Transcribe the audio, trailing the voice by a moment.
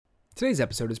Today's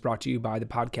episode is brought to you by the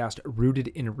podcast Rooted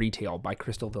in Retail by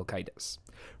Crystal Vilkaitis.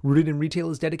 Rooted in Retail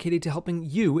is dedicated to helping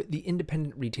you, the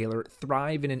independent retailer,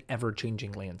 thrive in an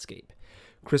ever-changing landscape.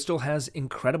 Crystal has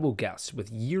incredible guests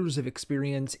with years of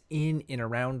experience in and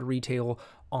around retail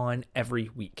on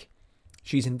every week.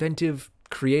 She's inventive,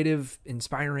 creative,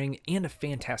 inspiring, and a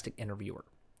fantastic interviewer.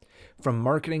 From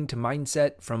marketing to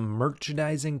mindset, from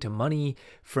merchandising to money,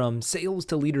 from sales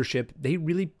to leadership, they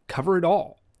really cover it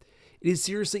all. It is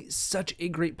seriously such a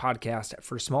great podcast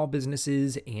for small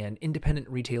businesses and independent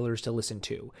retailers to listen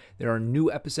to. There are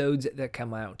new episodes that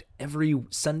come out every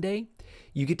Sunday.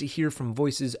 You get to hear from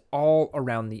voices all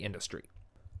around the industry.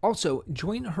 Also,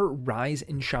 join her Rise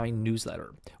and Shine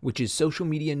newsletter, which is social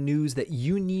media news that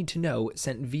you need to know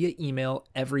sent via email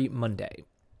every Monday.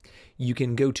 You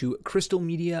can go to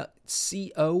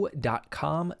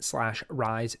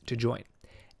crystalmediaco.com/rise to join.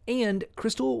 And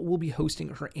Crystal will be hosting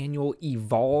her annual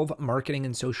Evolve Marketing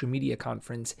and Social Media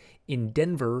Conference in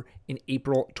Denver in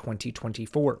April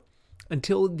 2024.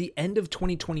 Until the end of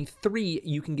 2023,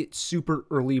 you can get super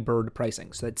early bird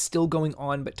pricing. So that's still going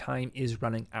on, but time is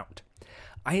running out.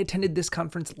 I attended this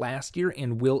conference last year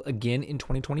and will again in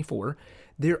 2024.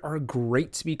 There are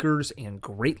great speakers and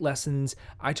great lessons.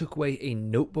 I took away a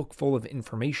notebook full of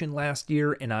information last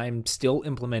year, and I'm still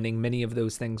implementing many of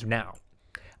those things now.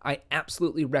 I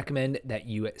absolutely recommend that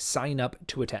you sign up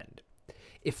to attend.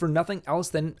 If for nothing else,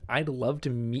 then I'd love to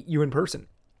meet you in person.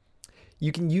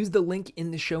 You can use the link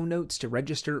in the show notes to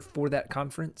register for that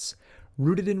conference.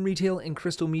 Rooted in Retail and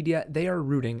Crystal Media, they are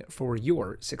rooting for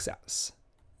your success.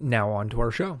 Now on to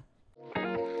our show.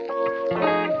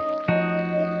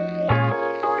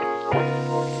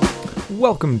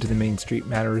 Welcome to the Main Street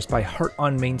Matters by Heart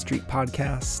on Main Street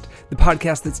podcast, the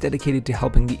podcast that's dedicated to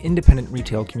helping the independent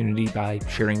retail community by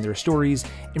sharing their stories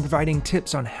and providing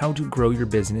tips on how to grow your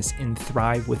business and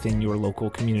thrive within your local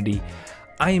community.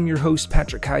 I am your host,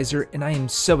 Patrick Kaiser, and I am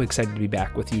so excited to be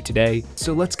back with you today,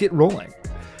 so let's get rolling.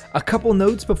 A couple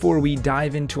notes before we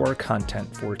dive into our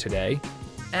content for today.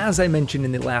 As I mentioned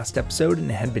in the last episode and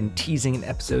had been teasing in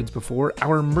episodes before,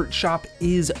 our merch shop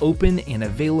is open and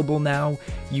available now.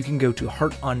 You can go to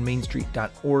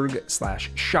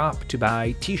heartonmainstreet.org/shop to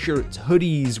buy t-shirts,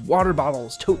 hoodies, water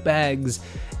bottles, tote bags,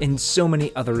 and so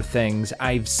many other things.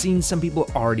 I've seen some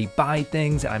people already buy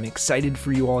things, and I'm excited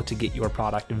for you all to get your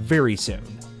product very soon.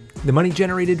 The money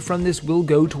generated from this will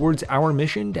go towards our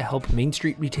mission to help Main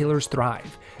Street retailers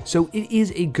thrive, so it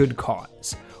is a good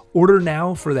cause. Order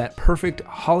now for that perfect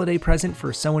holiday present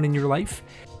for someone in your life.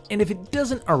 And if it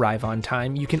doesn't arrive on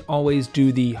time, you can always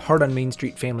do the Heart on Main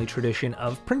Street family tradition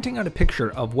of printing out a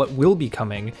picture of what will be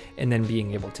coming and then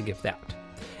being able to give that.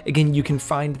 Again, you can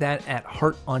find that at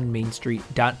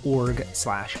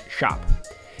heartonmainstreet.org/shop.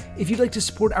 If you'd like to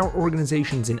support our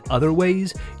organizations in other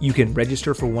ways, you can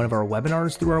register for one of our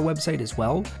webinars through our website as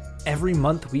well. Every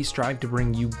month, we strive to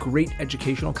bring you great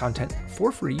educational content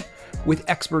for free with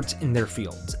experts in their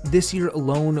fields. This year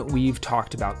alone, we've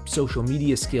talked about social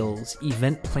media skills,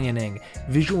 event planning,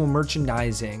 visual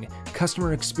merchandising,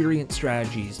 customer experience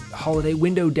strategies, holiday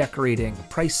window decorating,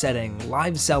 price setting,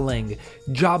 live selling,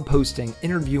 job posting,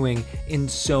 interviewing,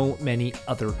 and so many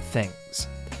other things.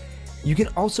 You can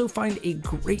also find a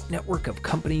great network of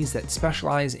companies that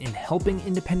specialize in helping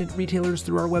independent retailers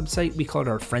through our website. We call it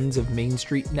our Friends of Main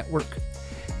Street network.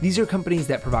 These are companies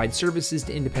that provide services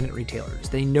to independent retailers.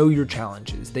 They know your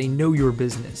challenges. They know your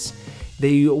business.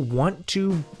 They want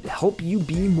to help you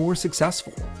be more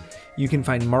successful. You can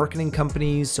find marketing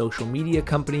companies, social media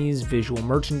companies, visual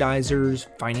merchandisers,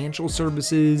 financial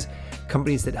services,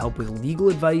 companies that help with legal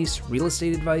advice, real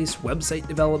estate advice, website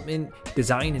development,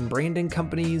 design and branding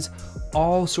companies,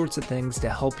 all sorts of things to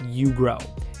help you grow.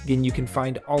 Again, you can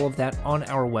find all of that on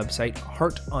our website,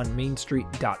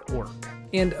 heartonmainstreet.org.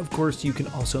 And of course, you can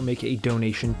also make a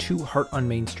donation to Heart on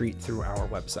Main Street through our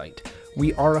website.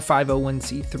 We are a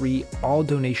 501c3. All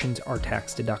donations are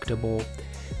tax deductible.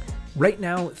 Right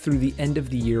now, through the end of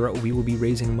the year, we will be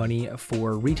raising money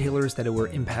for retailers that were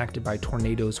impacted by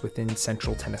tornadoes within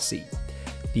central Tennessee.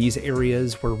 These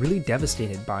areas were really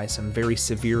devastated by some very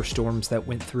severe storms that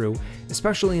went through,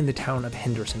 especially in the town of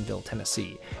Hendersonville,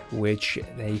 Tennessee, which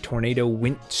a tornado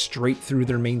went straight through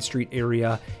their Main Street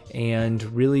area and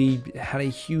really had a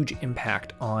huge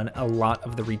impact on a lot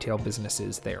of the retail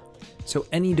businesses there. So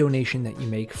any donation that you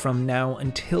make from now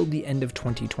until the end of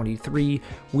 2023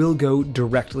 will go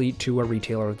directly to a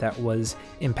retailer that was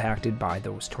impacted by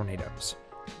those tornadoes.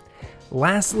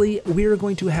 Lastly, we are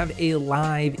going to have a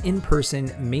live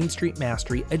in-person Main Street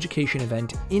Mastery education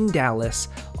event in Dallas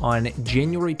on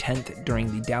January 10th during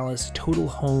the Dallas Total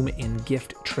Home and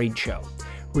Gift Trade Show.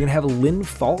 We're going to have Lynn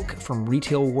Falk from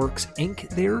Retail Works Inc.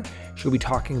 there. She'll be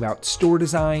talking about store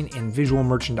design and visual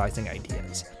merchandising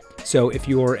ideas. So if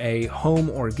you're a home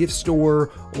or gift store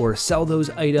or sell those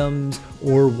items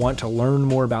or want to learn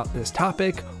more about this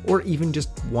topic or even just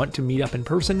want to meet up in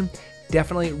person,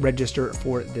 definitely register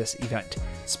for this event.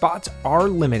 Spots are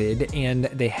limited and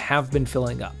they have been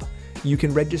filling up. You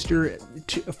can register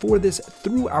for this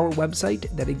through our website.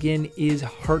 That again is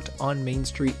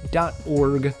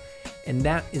heartonmainstreet.org. And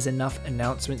that is enough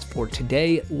announcements for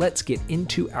today. Let's get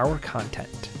into our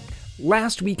content.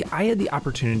 Last week, I had the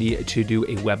opportunity to do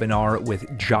a webinar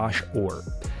with Josh Orr.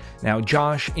 Now,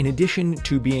 Josh, in addition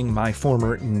to being my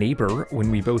former neighbor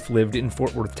when we both lived in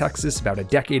Fort Worth, Texas about a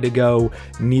decade ago,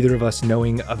 neither of us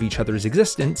knowing of each other's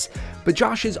existence, but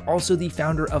Josh is also the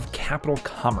founder of Capital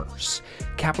Commerce.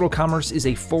 Capital Commerce is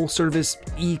a full-service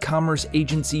e-commerce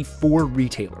agency for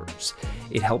retailers.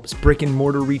 It helps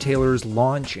brick-and-mortar retailers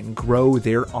launch and grow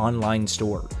their online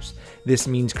stores. This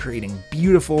means creating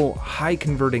beautiful,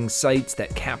 high-converting sites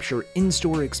that capture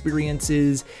in-store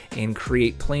experiences and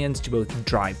create plans to both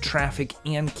drive traffic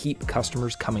and keep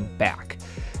customers coming back.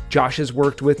 Josh has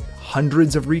worked with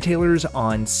hundreds of retailers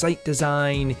on site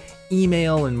design,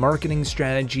 email and marketing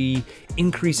strategy,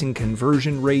 increasing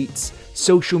conversion rates,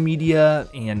 social media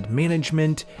and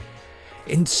management,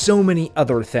 and so many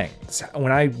other things.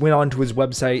 When I went onto his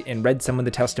website and read some of the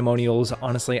testimonials,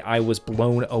 honestly, I was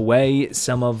blown away.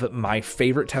 Some of my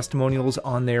favorite testimonials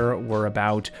on there were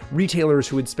about retailers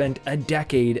who had spent a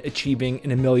decade achieving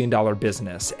an $1 million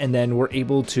business and then were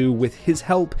able to, with his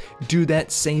help, do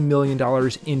that same $1 million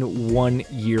in 1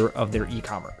 year of their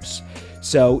e-commerce.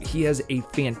 So he has a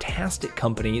fantastic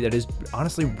company that is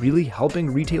honestly really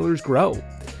helping retailers grow.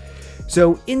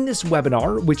 So in this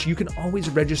webinar, which you can always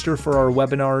register for our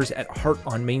webinars at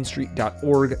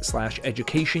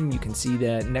heartonmainstreet.org/education, you can see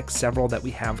the next several that we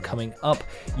have coming up.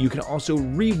 You can also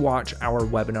rewatch our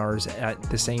webinars at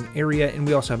the same area, and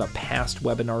we also have a past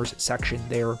webinars section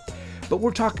there. But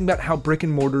we're talking about how brick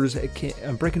and mortar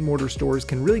stores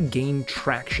can really gain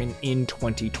traction in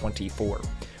 2024,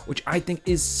 which I think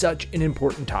is such an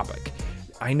important topic.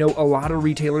 I know a lot of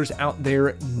retailers out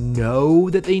there know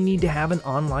that they need to have an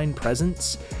online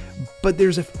presence, but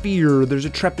there's a fear, there's a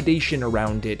trepidation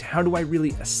around it. How do I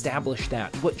really establish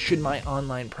that? What should my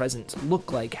online presence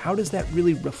look like? How does that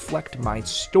really reflect my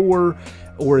store?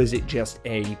 Or is it just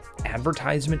an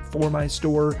advertisement for my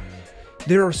store?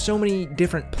 There are so many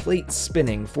different plates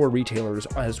spinning for retailers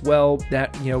as well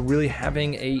that, really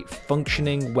having a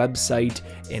functioning website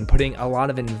and putting a lot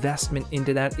of investment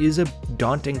into that is a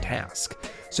daunting task.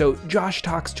 So Josh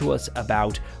talks to us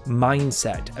about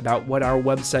mindset, about what our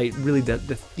website, really the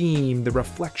theme, the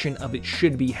reflection of it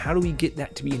should be. How do we get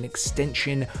that to be an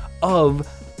extension of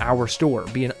our store,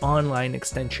 be an online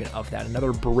extension of that,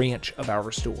 another branch of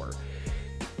our store?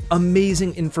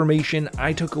 Amazing information.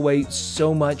 I took away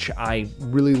so much. I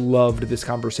really loved this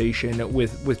conversation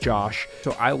with Josh.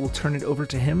 So I will turn it over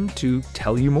to him to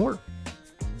tell you more.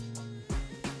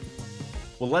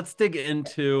 Well, let's dig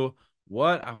into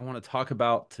what I want to talk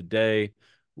about today,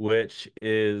 which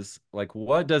is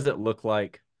what does it look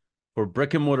like for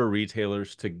brick and mortar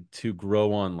retailers to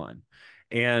grow online?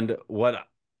 And what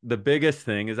the biggest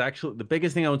thing I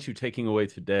want you taking away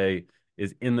today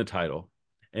is in the title.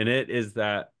 And it is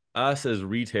that us as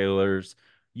retailers,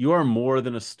 you are more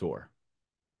than a store.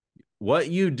 What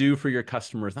you do for your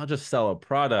customers, not just sell a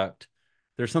product,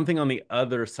 there's something on the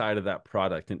other side of that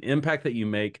product, an impact that you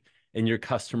make in your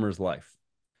customer's life.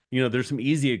 There's some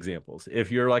easy examples. If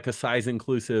you're like a size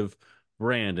inclusive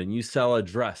brand and you sell a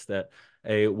dress that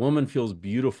a woman feels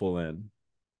beautiful in,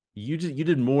 you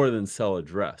did more than sell a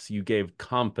dress. You gave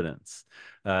confidence.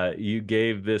 You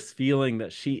gave this feeling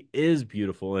that she is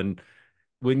beautiful. And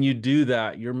when you do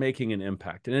that, you're making an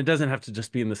impact. And it doesn't have to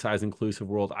just be in the size inclusive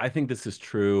world. I think this is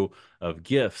true of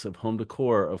gifts, of home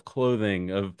decor, of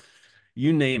clothing, of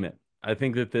you name it. I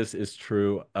think that this is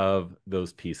true of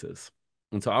those pieces.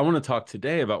 And so I want to talk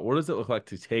today about what does it look like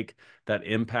to take that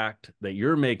impact that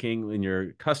you're making in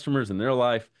your customers and their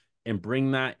life and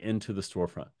bring that into the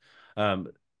storefront.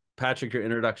 Patrick, your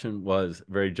introduction was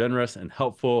very generous and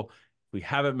helpful. If we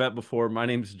haven't met before, my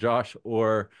name is Josh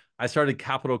Orr. I started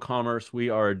Capital Commerce.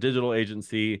 We are a digital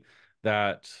agency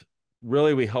that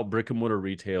really we help brick and mortar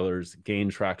retailers gain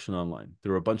traction online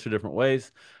through a bunch of different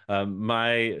ways.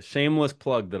 My shameless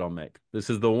plug that I'll make,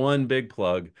 this is the one big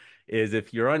plug, is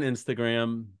if you're on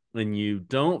Instagram and you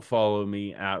don't follow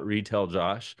me at Retail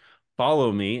Josh,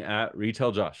 follow me at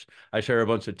Retail Josh. I share a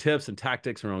bunch of tips and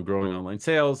tactics around growing online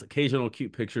sales, occasional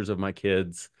cute pictures of my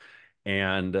kids,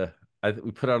 and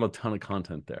we put out a ton of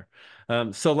content there.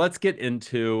 So let's get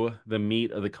into the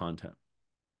meat of the content.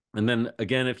 And then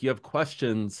again, if you have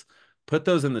questions, put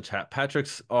those in the chat.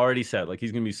 Patrick's already said, like,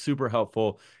 he's going to be super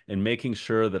helpful in making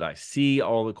sure that I see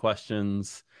all the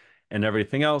questions and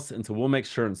everything else. And so we'll make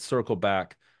sure and circle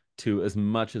back to as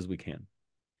much as we can.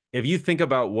 If you think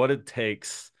about what it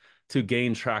takes to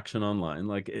gain traction online,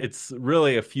 like, it's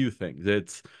really a few things.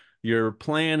 It's your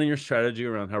plan and your strategy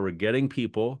around how we're getting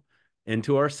people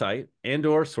into our site and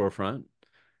to our storefront.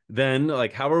 Then,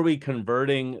 like, how are we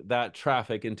converting that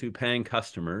traffic into paying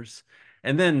customers?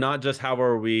 And then not just how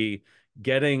are we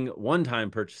getting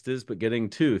one-time purchases, but getting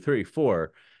two, three,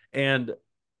 four. And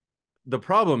the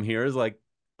problem here is, like,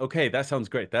 okay, that sounds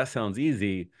great. That sounds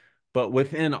easy. But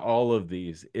within all of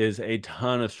these is a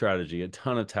ton of strategy, a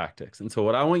ton of tactics. And so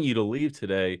what I want you to leave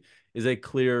today is a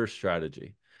clear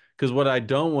strategy. Because what I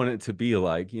don't want it to be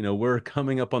like, we're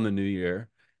coming up on the new year.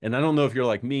 And I don't know if you're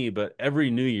like me, but every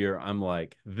new year, I'm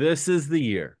like, this is the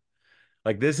year.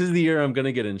 Like, this is the year I'm going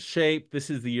to get in shape.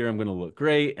 This is the year I'm going to look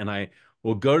great. And I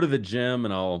will go to the gym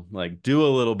and I'll, like, do a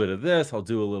little bit of this. I'll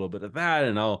do a little bit of that.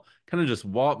 And I'll kind of just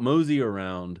walk, mosey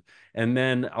around. And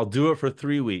then I'll do it for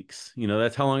 3 weeks.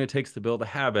 That's how long it takes to build a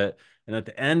habit. And at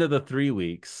the end of the 3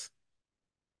 weeks,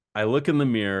 I look in the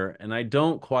mirror and I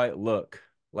don't quite look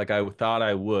like I thought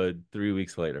I would 3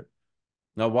 weeks later.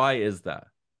 Now, why is that?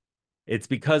 It's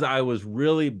because I was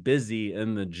really busy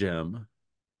in the gym.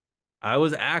 I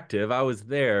was active, I was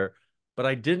there, but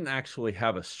I didn't actually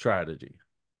have a strategy.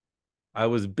 I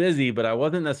was busy, but I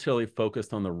wasn't necessarily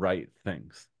focused on the right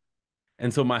things.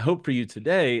 And so my hope for you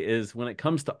today is, when it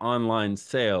comes to online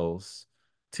sales,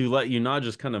 to let you not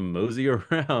just kind of mosey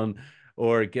around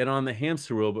or get on the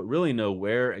hamster wheel, but really know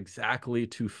where exactly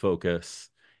to focus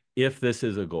if this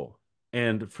is a goal.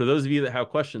 And for those of you that have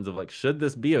questions of, like, should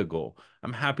this be a goal?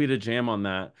 I'm happy to jam on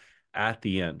that at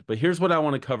the end. But here's what I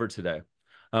want to cover today.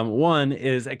 One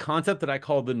is a concept that I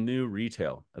call the new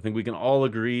retail. I think we can all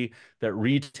agree that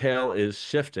retail is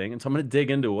shifting. And so I'm going to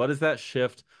dig into, what does that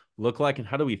shift look like and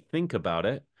how do we think about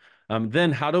it?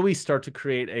 Then how do we start to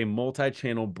create a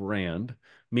multi-channel brand,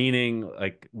 meaning,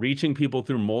 like, reaching people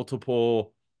through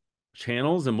multiple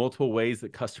channels and multiple ways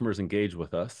that customers engage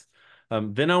with us.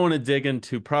 Then I want to dig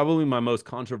into probably my most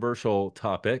controversial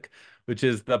topic, which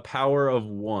is the power of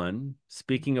one,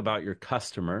 speaking about your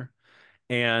customer.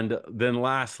 And then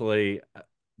lastly,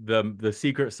 the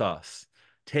secret sauce,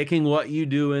 taking what you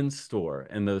do in store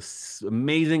and those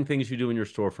amazing things you do in your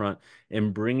storefront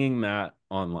and bringing that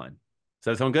online.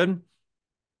 Does that sound good?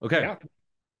 Okay, Yeah,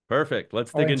 perfect.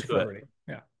 Let's I'll dig answer into for it. everybody.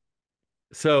 Yeah.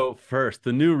 So first,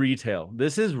 the new retail.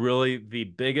 This is really the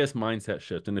biggest mindset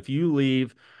shift. And if you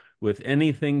leave with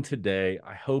anything today,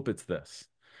 I hope it's this.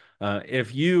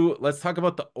 Let's talk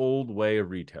about the old way of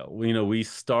retail. We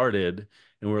started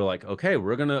and we're like, okay,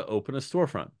 we're going to open a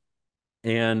storefront.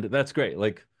 And that's great.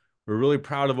 Like, we're really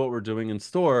proud of what we're doing in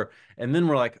store. And then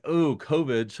we're like, oh,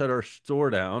 COVID shut our store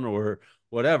down or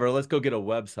whatever. Let's go get a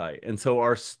website. And so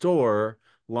our store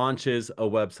launches a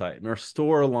website, and our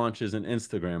store launches an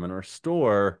Instagram, and our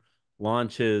store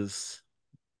launches,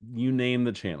 you name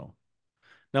the channel.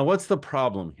 Now, what's the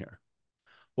problem here?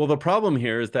 Well, the problem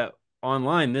here is that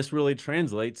online, this really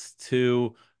translates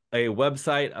to a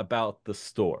website about the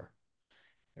store.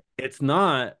 It's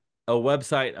not a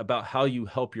website about how you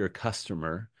help your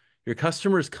customer. Your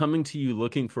customer is coming to you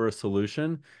looking for a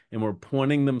solution, and we're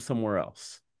pointing them somewhere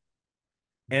else.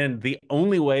 And the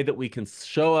only way that we can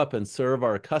show up and serve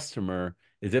our customer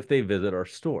is if they visit our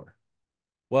store.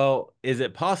 Well, is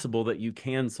it possible that you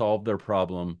can solve their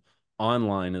problem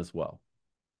online as well?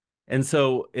 And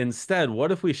so instead,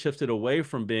 what if we shifted away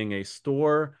from being a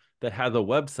store that has a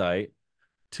website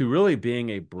to really being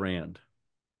a brand?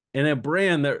 And a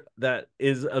brand that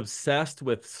is obsessed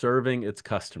with serving its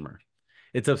customer.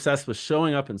 It's obsessed with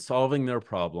showing up and solving their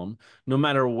problem, no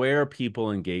matter where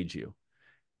people engage you.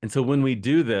 And so when we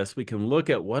do this, we can look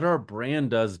at what our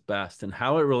brand does best and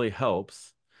how it really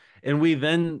helps. And we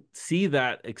then see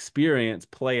that experience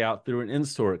play out through an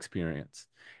in-store experience.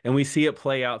 And we see it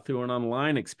play out through an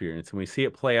online experience. And we see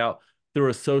it play out through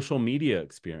a social media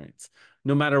experience.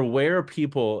 No matter where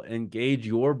people engage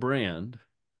your brand,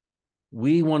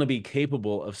 we want to be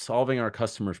capable of solving our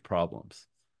customers' problems.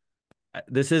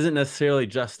 This isn't necessarily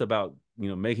just about,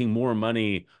 making more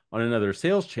money on another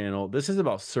sales channel. This is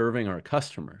about serving our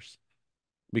customers,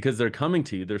 because they're coming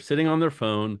to you. They're sitting on their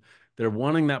phone. They're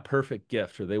wanting that perfect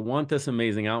gift, or they want this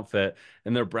amazing outfit,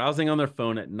 and they're browsing on their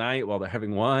phone at night while they're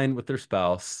having wine with their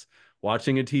spouse,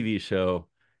 watching a TV show,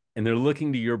 and they're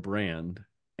looking to your brand.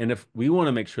 And if we want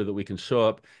to make sure that we can show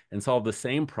up and solve the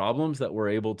same problems that we're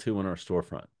able to in our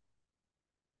storefront.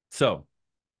 So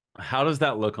how does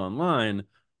that look online?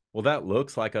 Well, that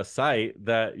looks like a site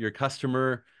that your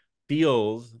customer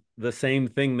feels the same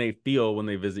thing they feel when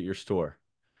they visit your store.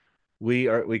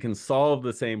 We can solve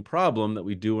the same problem that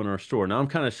we do in our store. Now I'm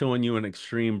kind of showing you an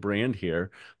extreme brand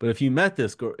here, but if you met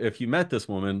this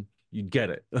woman, you'd get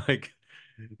it. Like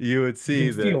you would see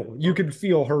that. You can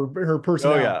feel her Oh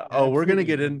personality. yeah. Oh,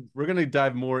 Absolutely. we're gonna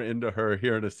dive more into her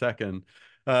here in a second.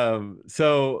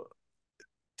 So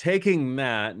taking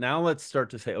that, now let's start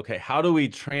to say, okay, how do we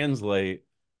translate?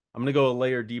 I'm going to go a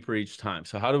layer deeper each time.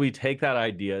 So how do we take that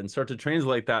idea and start to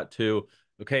translate that to,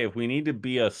 okay, if we need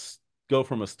to go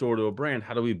from a store to a brand,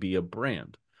 how do we be a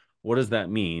brand? What does that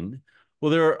mean? Well,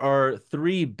 there are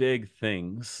three big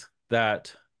things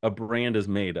that a brand is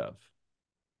made of.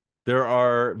 There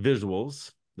are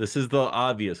visuals. This is the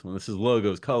obvious one. This is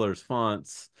logos, colors,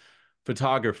 fonts,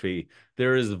 photography.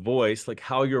 There is voice, like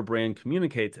how your brand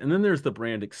communicates. And then there's the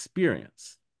brand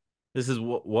experience. This is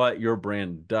what your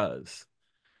brand does.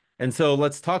 And so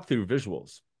let's talk through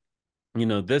visuals.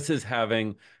 This is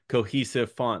having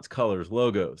cohesive fonts, colors,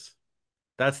 logos.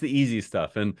 That's the easy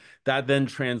stuff. And that then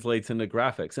translates into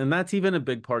graphics. And that's even a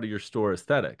big part of your store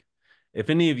aesthetic. If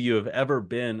any of you have ever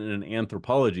been in an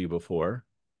Anthropologie before,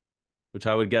 which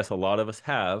I would guess a lot of us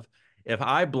have, if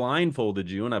I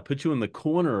blindfolded you and I put you in the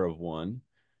corner of one,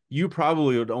 you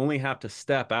probably would only have to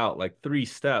step out like 3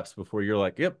 steps before you're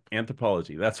like, yep,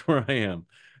 Anthropologie, that's where I am.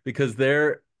 Because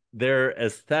their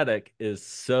aesthetic is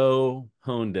so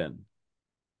honed in.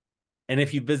 And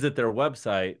if you visit their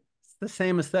website, it's the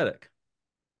same aesthetic.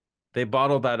 They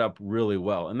bottle that up really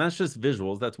well. And that's just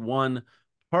visuals. That's one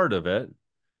part of it.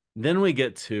 Then we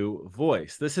get to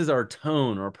voice. This is our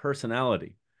tone, our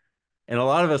personality. And a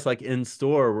lot of us, like in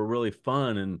store, we're really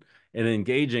fun and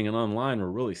engaging, and online, we're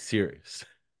really serious.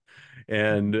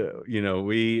 And,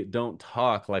 we don't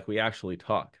talk like we actually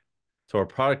talk. So our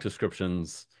product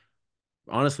descriptions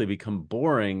honestly become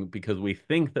boring because we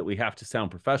think that we have to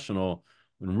sound professional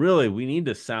when really we need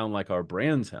to sound like our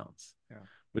brand sounds,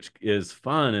 which is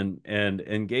fun and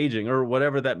engaging, or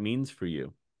whatever that means for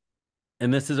you.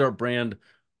 And this is our brand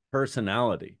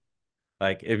personality.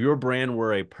 Like if your brand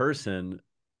were a person,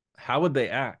 how would they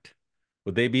act?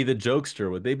 Would they be the jokester?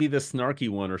 Would they be the snarky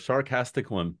one or sarcastic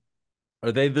one?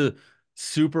 Are they the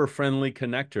super friendly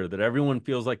connector that everyone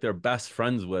feels like they're best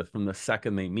friends with from the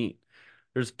second they meet?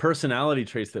 There's personality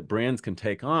traits that brands can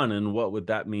take on, and what would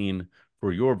that mean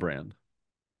for your brand?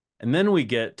 And then we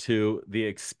get to the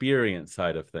experience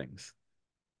side of things.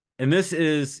 And this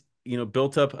is,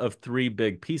 built up of 3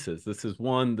 big pieces. This is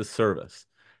 1, the service.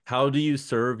 How do you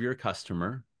serve your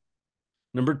customer?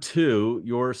 Number 2,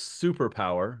 your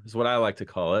superpower is what I like to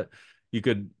call it.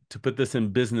 To put this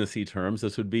in businessy terms,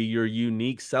 this would be your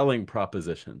unique selling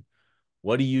proposition.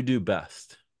 What do you do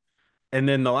best? And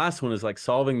then the last one is like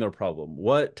solving their problem.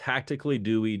 What tactically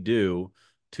do we do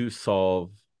to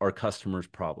solve our customers'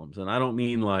 problems? And I don't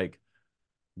mean like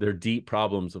they're deep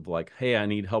problems of like, hey, I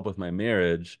need help with my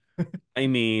marriage. I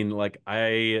mean, like,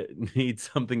 I need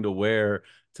something to wear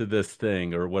to this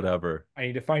thing or whatever. I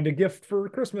need to find a gift for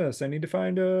Christmas. I need to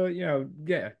find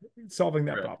solving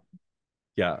that Right. problem.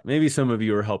 Yeah, maybe some of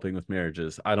you are helping with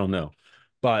marriages. I don't know.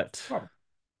 But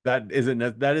that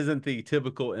isn't the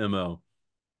typical MO.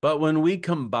 But when we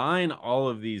combine all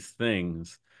of these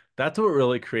things, that's what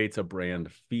really creates a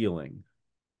brand feeling.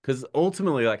 Because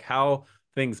ultimately, like how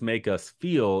things make us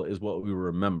feel is what we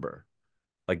remember.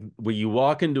 Like when you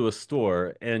walk into a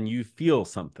store and you feel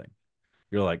something,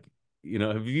 you're like,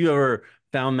 have you ever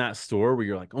found that store where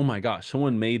you're like, oh my gosh,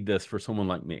 someone made this for someone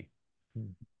like me?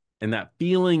 And that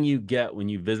feeling you get when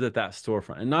you visit that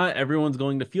storefront, and not everyone's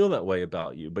going to feel that way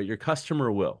about you, but your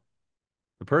customer will.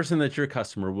 The person that's your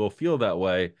customer will feel that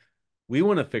way. We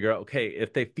want to figure out, okay,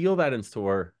 if they feel that in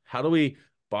store, how do we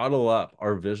bottle up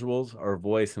our visuals, our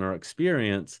voice, and our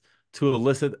experience to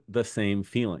elicit the same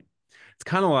feeling? It's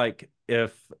kind of like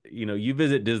if, you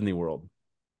visit Disney World.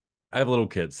 I have little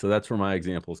kids, so that's where my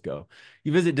examples go.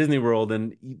 You visit Disney World,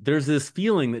 and there's this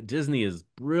feeling that Disney is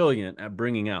brilliant at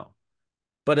bringing out.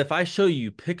 But if I show you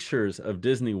pictures of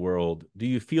Disney World, do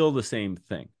you feel the same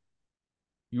thing?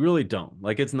 You really don't.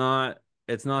 Like it's not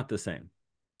the same.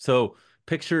 So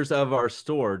pictures of our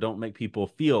store don't make people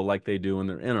feel like they do when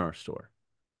they're in our store.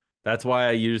 That's why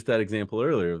I used that example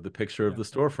earlier of the picture of the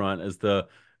storefront as the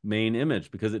main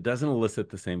image, because it doesn't elicit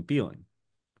the same feeling.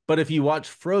 But if you watch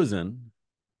Frozen,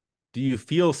 do you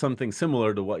feel something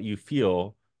similar to what you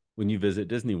feel when you visit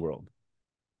Disney World?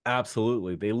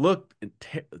 Absolutely. They look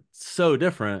so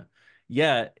different,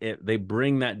 yet they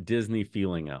bring that Disney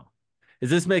feeling out.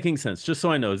 Is this making sense? Just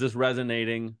so I know, is this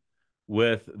resonating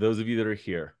with those of you that are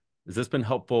here? Has this been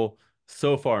helpful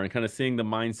so far in kind of seeing the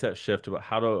mindset shift about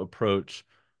how to approach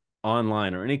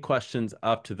online, or any questions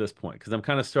up to this point? Because I'm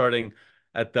kind of starting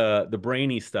at the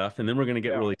brainy stuff, and then we're going to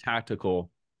get Yeah. really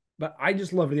tactical. But I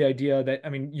just love the idea that, I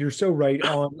mean, you're so right.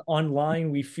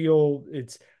 Online, we feel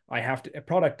it's, I have to, a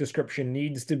product description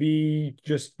needs to be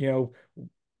just,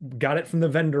 got it from the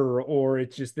vendor, or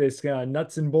it's just this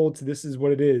nuts and bolts. This is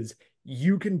what it is.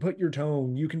 You can put your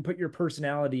tone, you can put your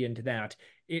personality into that.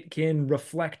 It can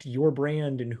reflect your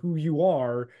brand and who you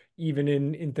are, even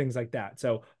in things like that.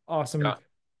 So awesome. Yeah.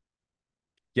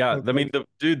 Yeah, I mean,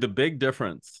 Okay. the big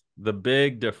difference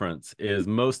is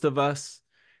most of us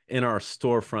in our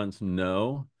storefronts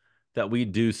know that we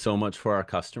do so much for our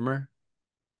customer,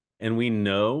 and we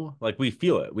know, like we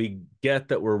feel it. We get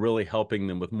that we're really helping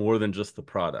them with more than just the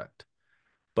product.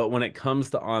 But when it comes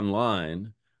to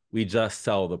online, we just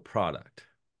sell the product.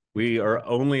 We are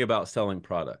only about selling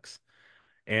products.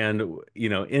 And,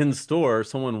 in store,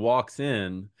 someone walks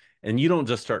in and you don't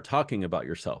just start talking about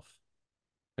yourself.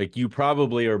 Like you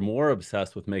probably are more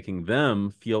obsessed with making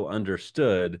them feel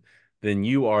understood than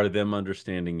you are them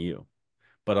understanding you.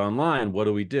 But online, what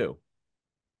do?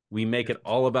 We make it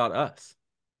all about us.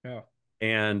 Yeah.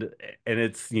 And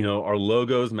it's, our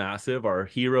logo's massive, our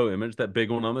hero image, that big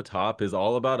one on the top, is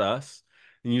all about us.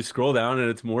 And you scroll down and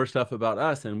it's more stuff about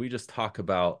us, and we just talk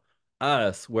about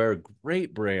us. Where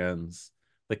great brands,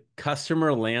 the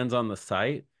customer lands on the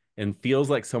site and feels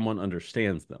like someone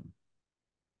understands them.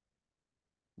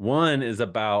 One is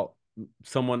about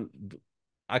someone,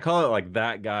 I call it like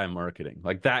that guy marketing,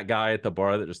 like that guy at the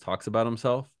bar that just talks about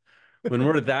himself. When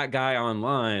we're that guy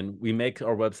online, we make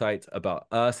our websites about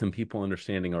us and people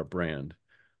understanding our brand.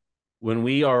 When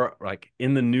we are like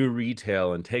in the new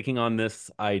retail and taking on this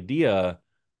idea,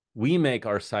 we make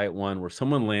our site one where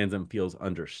someone lands and feels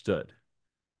understood.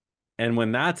 And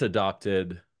when that's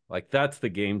adopted, like that's the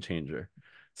game changer.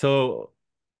 So,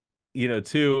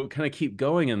 to kind of keep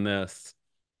going in this,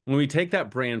 when we take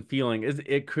that brand feeling,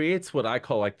 it creates what I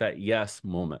call like that yes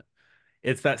moment.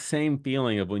 It's that same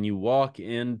feeling of when you walk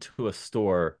into a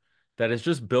store that is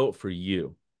just built for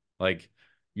you, like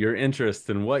your interests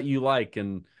and what you like,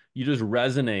 and you just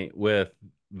resonate with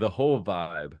the whole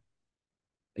vibe.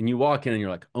 And you walk in and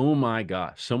you're like, oh my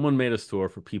gosh, someone made a store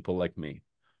for people like me.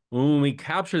 When we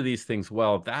capture these things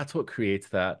well, that's what creates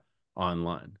that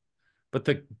online. But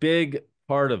the big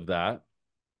part of that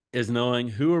is knowing,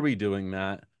 who are we doing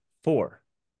that for?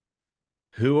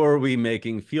 Who are we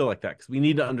making feel like that? Because we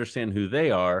need to understand who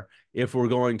they are if we're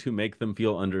going to make them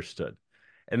feel understood.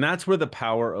 And that's where the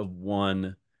power of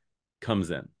one comes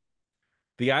in.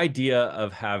 The idea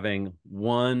of having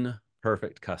one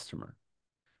perfect customer.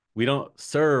 We don't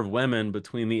serve women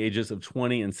between the ages of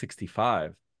 20 and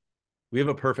 65. We have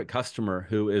a perfect customer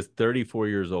who is 34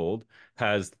 years old,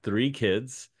 has 3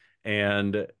 kids,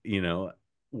 and,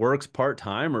 works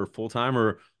part-time or full-time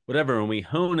or whatever. And we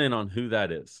hone in on who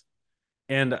that is.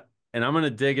 And I'm going to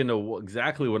dig into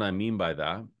exactly what I mean by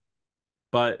that.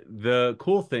 But the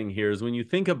cool thing here is when you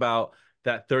think about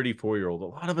that 34-year-old, a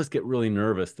lot of us get really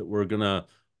nervous that we're going to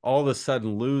all of a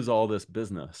sudden lose all this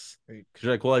business. Right. Because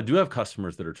you're like, well, I do have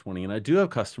customers that are 20 and I do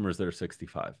have customers that are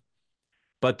 65.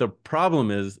 But the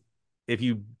problem is, if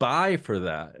you buy for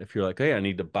that, if you're like, hey, I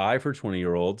need to buy for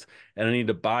 20-year-olds and I need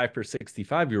to buy for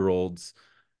 65-year-olds,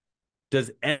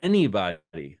 does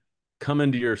anybody come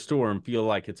into your store and feel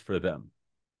like it's for them?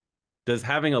 Does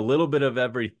having a little bit of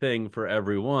everything for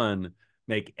everyone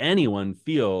make anyone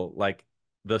feel like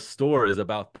the store is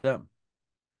about them?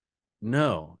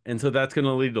 No. And so that's going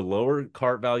to lead to lower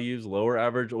cart values, lower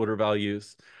average order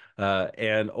values.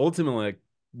 And ultimately, like,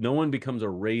 no one becomes a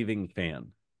raving fan.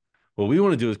 What we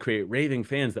want to do is create raving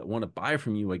fans that want to buy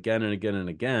from you again and again and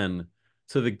again.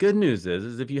 So the good news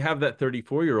is if you have that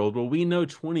 34-year-old, well, we know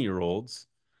 20-year-olds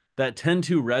that tend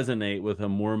to resonate with a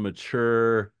more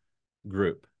mature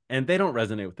group, and they don't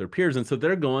resonate with their peers. And so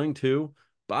they're going to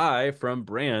buy from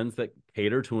brands that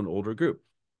cater to an older group.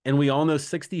 And we all know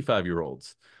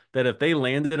 65-year-olds that if they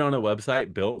landed on a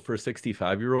website built for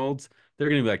 65-year-olds, they're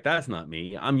going to be like, that's not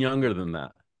me. I'm younger than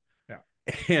that. Yeah.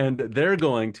 And they're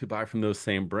going to buy from those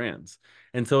same brands.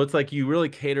 And so it's like you really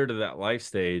cater to that life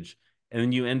stage, and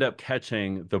then you end up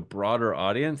catching the broader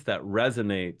audience that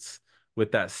resonates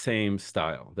with that same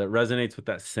style, that resonates with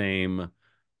that same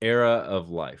era of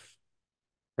life.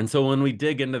 And so when we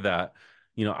dig into that,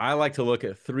 I like to look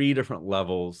at 3 different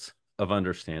levels of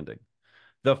understanding.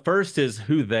 The first is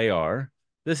who they are.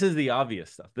 This is the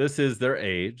obvious stuff. This is their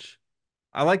age.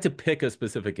 I like to pick a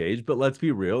specific age, but let's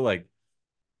be real. Like,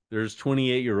 there's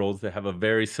 28-year-olds that have a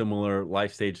very similar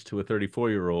life stage to a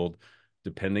 34-year-old,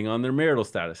 depending on their marital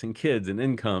status and kids and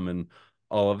income and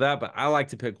all of that. But I like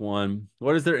to pick one.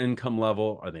 What is their income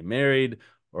level? Are they married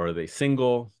or are they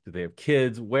single? Do they have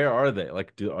kids? Where are they?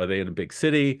 Like, are they in a big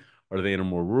city? Are they in a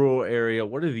more rural area?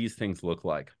 What do these things look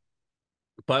like?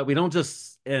 But we don't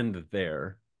just end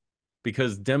there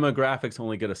because demographics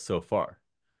only get us so far.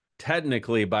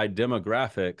 Technically, by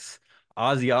demographics,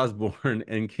 Ozzy Osbourne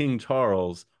and King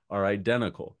Charles are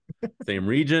identical. Same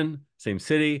region, same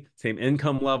city, same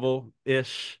income level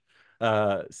ish,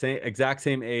 exact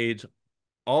same age.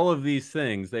 All of these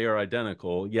things, they are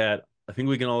identical. Yet, I think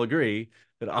we can all agree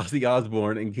that Ozzy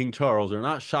Osbourne and King Charles are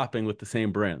not shopping with the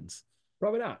same brands.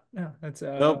 Probably not. No, that's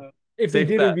Nope. if they Safe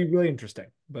did, it would bet. be really interesting.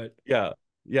 But Yeah.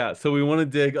 Yeah. So we want to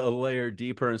dig a layer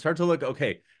deeper and start to look,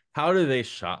 okay, how do they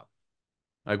shop?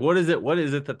 Like, what is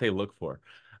it that they look for?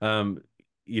 Um,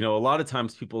 a lot of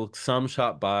times some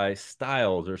shop by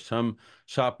styles or some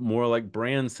shop more like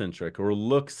brand centric or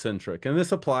look centric. And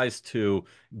this applies to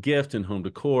gift and home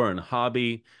decor and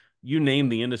hobby. You name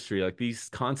the industry, like these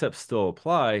concepts still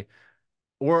apply.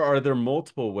 Or are there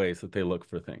multiple ways that they look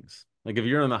for things? Like if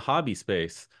you're in the hobby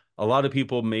space, a lot of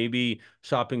people may be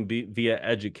shopping via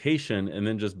education and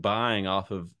then just buying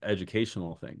off of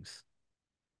educational things.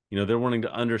 They're wanting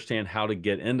to understand how to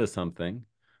get into something,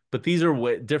 but these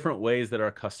are different ways that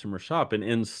our customers shop. And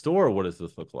in store, what does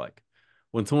this look like?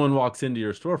 When someone walks into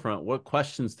your storefront, what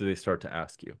questions do they start to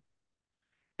ask you?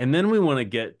 And then we want to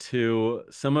get to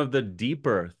some of the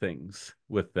deeper things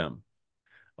with them.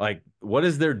 Like, what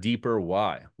is their deeper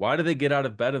why? Why do they get out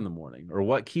of bed in the morning? Or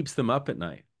what keeps them up at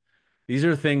night? These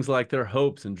are things like their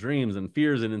hopes and dreams and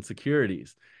fears and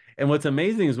insecurities. And what's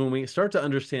amazing is when we start to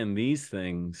understand these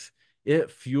things,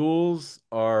 it fuels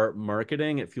our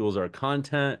marketing, it fuels our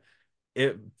content,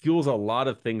 it fuels a lot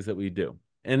of things that we do.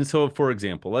 And so, for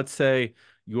example, let's say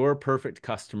your perfect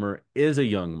customer is a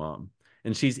young mom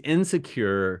and she's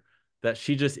insecure that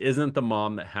she just isn't the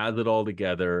mom that has it all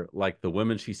together like the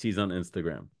women she sees on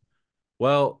Instagram.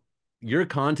 Well, your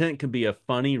content can be a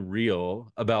funny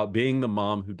reel about being the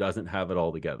mom who doesn't have it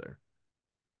all together.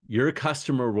 Your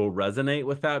customer will resonate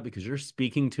with that because you're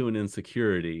speaking to an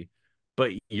insecurity,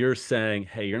 but you're saying,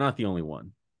 hey, you're not the only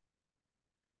one.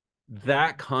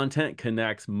 That content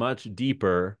connects much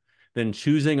deeper than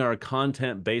choosing our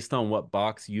content based on what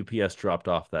box UPS dropped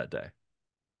off that day.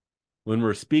 When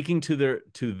we're speaking to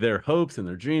their hopes and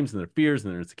their dreams and their fears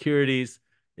and their insecurities,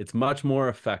 it's much more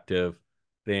effective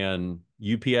than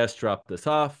UPS dropped this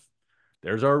off.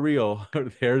 There's our reel,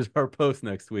 there's our post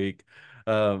next week.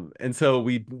 And so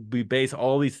we base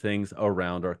all these things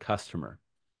around our customer.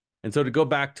 And so to go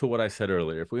back to what I said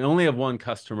earlier, if we only have one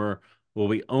customer, will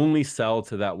we only sell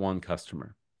to that one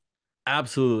customer?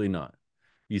 Absolutely not.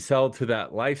 You sell to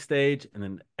that life stage and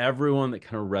then everyone that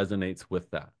kind of resonates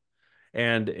with that.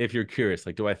 And if you're curious,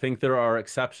 like, do I think there are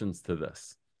exceptions to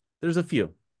this? There's a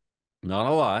few, not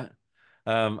a lot.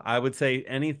 I would say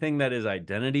anything that is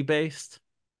identity based.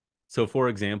 So, for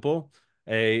example,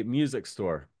 a music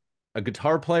store, a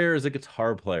guitar player is a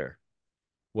guitar player,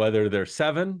 whether they're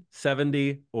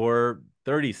 70, or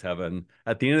 37.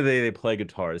 At the end of the day, they play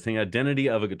guitar. It's the identity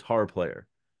of a guitar player.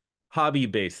 Hobby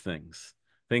based things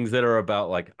that are about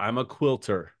like, I'm a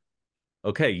quilter.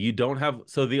 Okay, you don't have,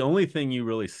 so the only thing you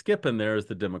really skip in there is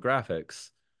the demographics,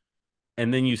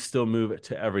 and then you still move it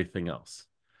to everything else.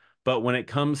 But when it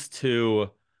comes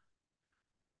to,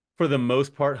 for the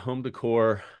most part, home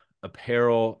decor,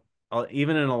 apparel,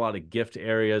 even in a lot of gift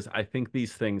areas, I think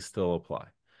these things still apply.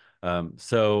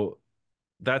 So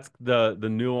that's the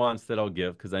nuance that I'll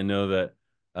give because I know that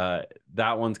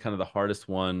that one's kind of the hardest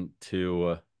one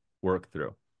to work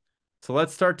through. So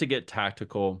let's start to get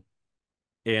tactical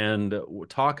and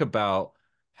talk about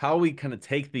how we kind of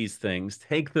take these things,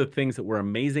 take the things that we're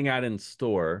amazing at in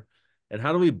store, and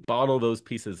how do we bottle those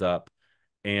pieces up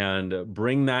and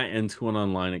bring that into an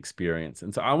online experience.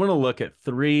 And so I want to look at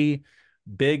three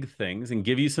big things and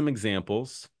give you some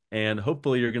examples. And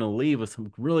hopefully you're going to leave with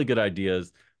some really good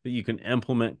ideas that you can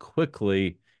implement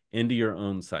quickly into your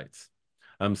own sites.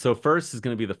 So first is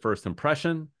going to be the first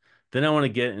impression. Then I want to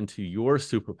get into your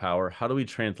superpower. How do we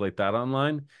translate that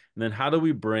online? And then how do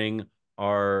we bring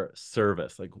our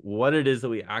service, like what it is that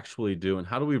we actually do, and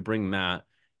how do we bring that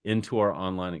into our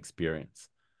online experience?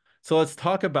 So let's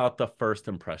talk about the first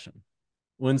impression.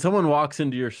 When someone walks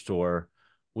into your store,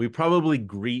 we probably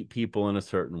greet people in a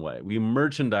certain way. We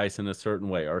merchandise in a certain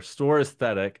way. Our store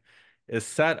aesthetic is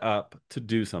set up to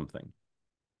do something.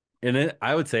 And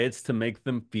I would say it's to make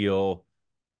them feel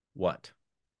what?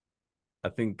 I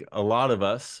think a lot of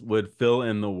us would fill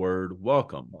in the word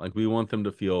welcome. Like we want them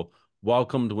to feel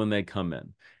welcomed when they come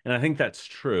in. And I think that's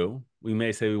true. We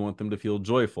may say we want them to feel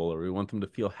joyful or we want them to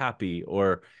feel happy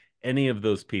or any of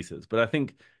those pieces. But I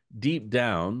think deep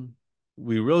down,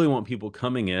 we really want people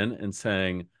coming in and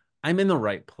saying, I'm in the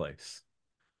right place.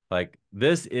 Like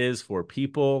this is for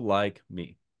people like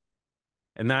me.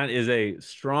 And that is a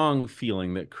strong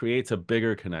feeling that creates a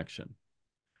bigger connection.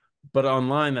 But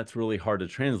online, that's really hard to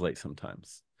translate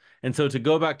sometimes. And so to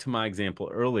go back to my example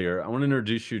earlier, I want to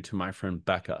introduce you to my friend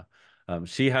Becca.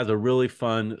 She has a really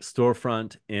fun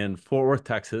storefront in Fort Worth,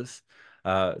 Texas.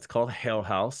 It's called Hale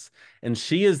House. And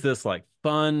she is this like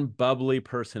fun, bubbly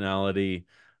personality,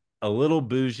 a little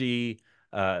bougie.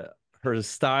 Uh, Her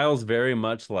style's very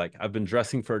much like I've been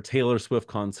dressing for a Taylor Swift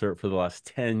concert for the last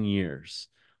 10 years.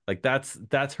 Like that's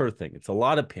her thing. It's a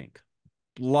lot of pink,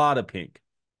 a lot of pink.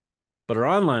 But her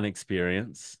online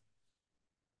experience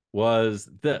was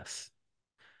this.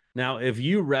 Now, if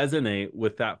you resonate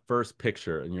with that first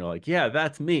picture and you're like, yeah,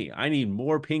 that's me. I need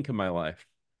more pink in my life.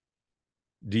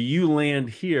 Do you land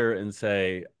here and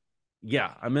say,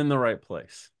 yeah, I'm in the right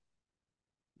place?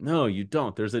 No, you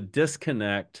don't. There's a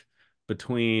disconnect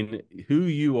between who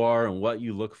you are and what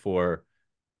you look for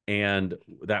and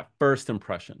that first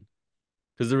impression.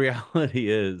 Because the reality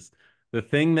is, the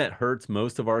thing that hurts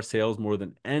most of our sales more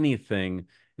than anything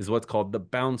is what's called the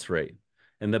bounce rate.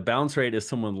 And the bounce rate is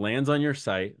someone lands on your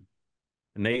site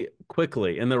and they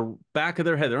quickly, in the back of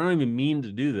their head, they don't even mean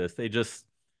to do this. They just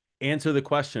answer the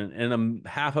question in a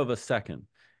half of a second.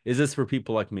 Is this for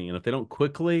people like me? And if they don't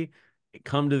quickly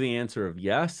come to the answer of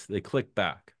yes, they click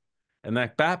back. And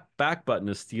that back button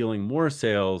is stealing more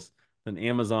sales than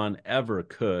Amazon ever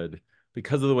could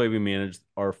because of the way we manage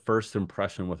our first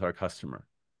impression with our customer.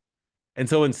 And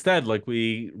so instead, like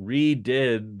we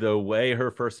redid the way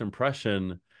her first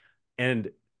impression,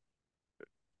 and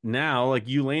now like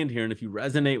you land here, and if you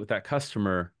resonate with that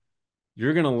customer,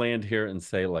 you're going to land here and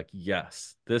say like,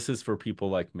 yes, this is for people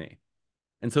like me.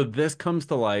 And so this comes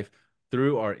to life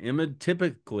through our image,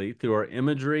 typically through our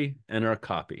imagery and our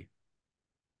copy.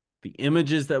 The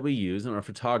images that we use in our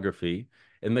photography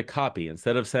and the copy,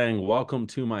 instead of saying, welcome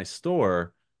to my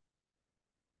store,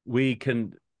 we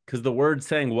can, because the word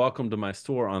saying welcome to my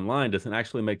store online doesn't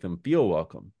actually make them feel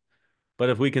welcome. But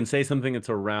if we can say something that's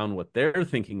around what they're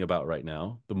thinking about right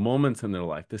now, the moments in their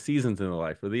life, the seasons in their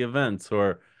life, or the events,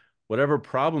 or whatever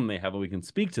problem they have, and we can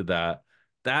speak to that,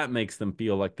 that makes them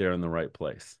feel like they're in the right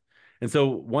place. And so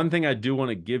one thing I do want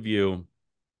to give you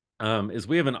is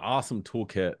we have an awesome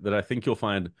toolkit that I think you'll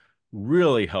find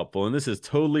really helpful. And this is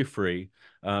totally free.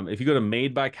 If you go to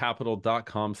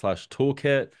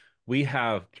madebycapital.com/toolkit, we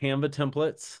have Canva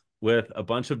templates with a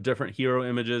bunch of different hero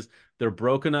images. They're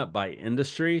broken up by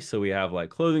industry. So we have like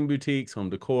clothing boutiques, home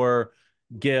decor,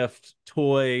 gift,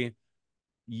 toy,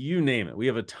 you name it. We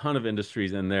have a ton of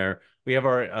industries in there. We have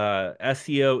our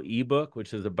SEO ebook,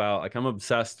 which is about like I'm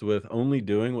obsessed with only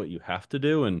doing what you have to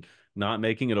do and not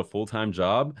making it a full-time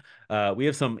job. We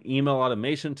have some email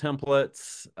automation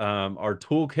templates, our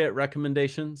toolkit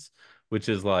recommendations, which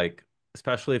is like,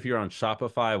 especially if you're on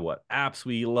Shopify, what apps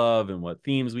we love and what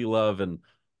themes we love and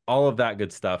all of that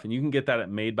good stuff. And you can get that at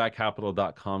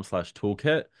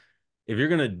madebycapital.com/toolkit. If you're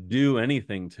going to do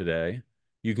anything today,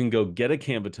 you can go get a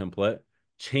Canva template,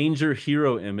 change your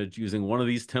hero image using one of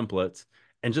these templates,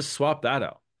 and just swap that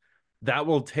out. That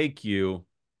will take you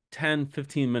 10,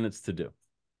 15 minutes to do.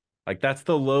 Like that's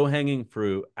the low-hanging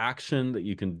fruit action that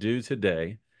you can do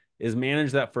today is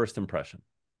manage that first impression.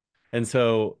 And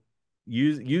so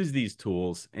use these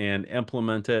tools and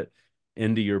implement it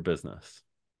into your business.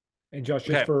 And Josh,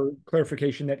 Okay. just for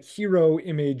clarification, that hero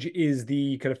image is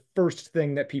the kind of first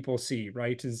thing that people see,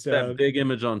 right? Is That big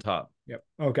image on top. Yep.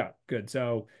 Okay, good.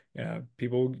 So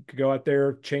people could go out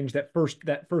there, change that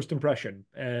first impression,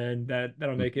 and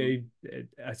that'll make a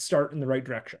start in the right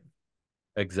direction.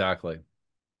 Exactly.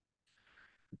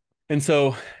 And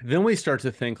so then we start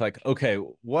to think like, okay,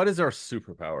 what is our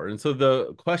superpower? And so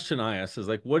the question I ask is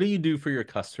like, what do you do for your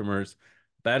customers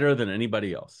better than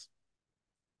anybody else?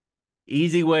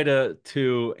 Easy way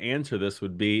to answer this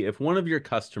would be if one of your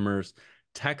customers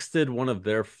texted one of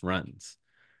their friends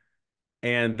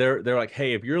and they're like,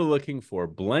 hey, if you're looking for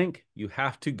blank, you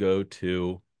have to go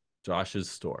to Josh's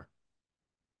store.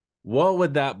 What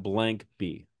would that blank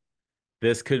be?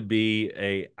 This could be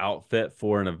a outfit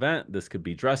for an event. This could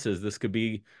be dresses. This could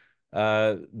be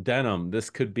denim. This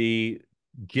could be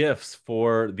gifts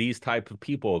for these type of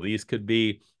people. These could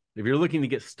be, if you're looking to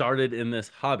get started in this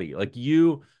hobby, like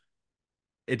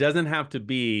it doesn't have to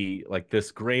be like this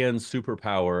grand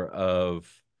superpower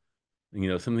of,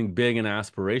 something big and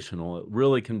aspirational. It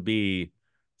really can be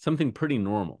something pretty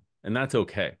normal, and that's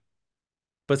okay.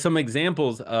 But some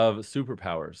examples of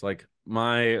superpowers, like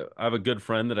I have a good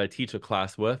friend that I teach a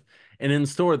class with, and in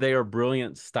store, they are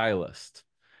brilliant stylists.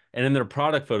 And in their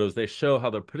product photos, they show how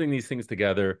they're putting these things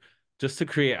together just to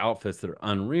create outfits that are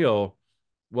unreal.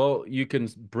 Well, you can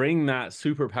bring that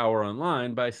superpower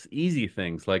online by easy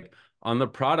things like on the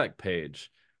product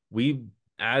page. We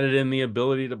added in the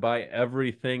ability to buy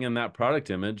everything in that product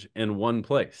image in one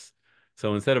place.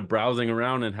 So instead of browsing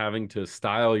around and having to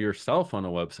style yourself on a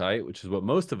website, which is what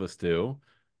most of us do,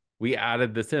 we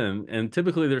added this in. And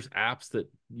typically there's apps that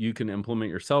you can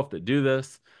implement yourself that do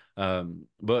this,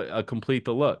 but complete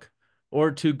the look.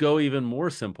 Or to go even more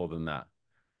simple than that,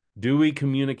 do we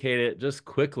communicate it just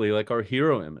quickly like our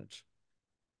hero image?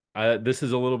 This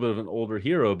is a little bit of an older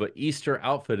hero, but Easter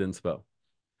outfit inspo.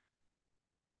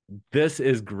 This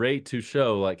is great to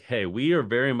show like, hey, we are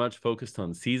very much focused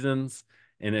on seasons.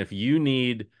 And if you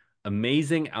need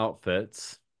amazing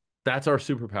outfits, that's our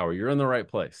superpower. You're in the right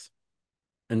place.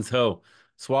 And so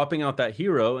swapping out that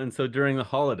hero. And so during the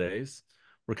holidays,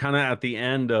 we're kind of at the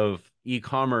end of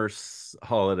e-commerce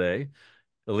holiday.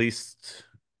 At least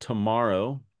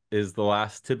tomorrow is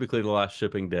typically the last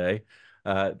shipping day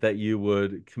that you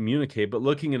would communicate. But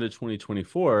looking into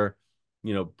 2024,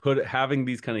 having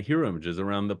these kind of hero images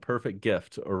around the perfect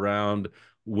gift, around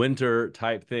winter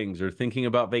type things, or thinking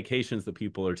about vacations that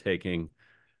people are taking,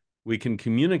 we can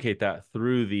communicate that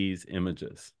through these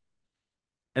images.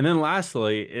 And then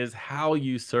lastly is how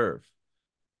you serve.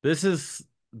 This is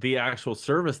the actual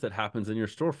service that happens in your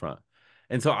storefront.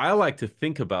 And so I like to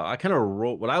think about,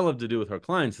 what I love to do with our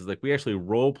clients is like we actually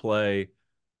role play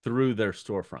through their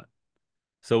storefront.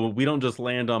 So we don't just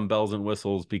land on bells and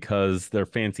whistles because they're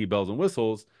fancy bells and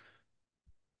whistles.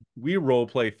 We role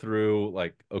play through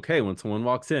like, okay, when someone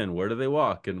walks in, where do they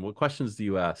walk? And what questions do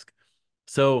you ask?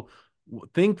 So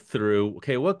think through,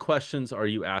 okay, what questions are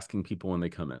you asking people when they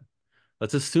come in?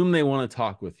 Let's assume they want to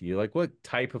talk with you. Like, what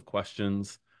type of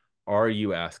questions are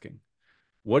you asking?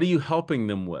 What are you helping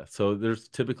them with? So there's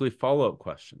typically follow-up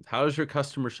questions. How is your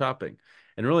customer shopping?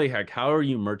 And really, how are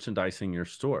you merchandising your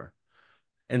store?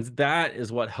 And that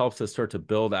is what helps us start to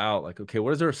build out like, okay,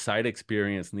 what does our site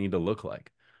experience need to look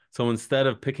like? So instead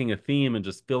of picking a theme and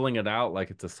just filling it out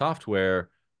like it's a software,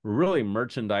 we're really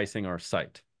merchandising our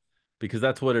site because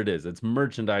that's what it is. It's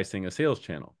merchandising a sales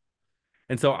channel.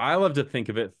 And so I love to think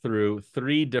of it through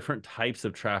 3 different types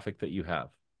of traffic that you have.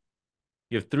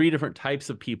 You have 3 different types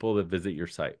of people that visit your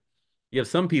site. You have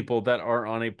some people that are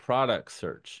on a product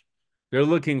search. They're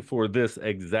looking for this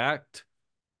exact,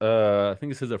 I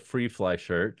think this is a Free Fly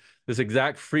shirt, this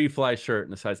exact Free Fly shirt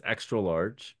in a size extra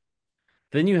large.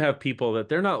 Then you have people that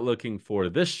they're not looking for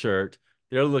this shirt,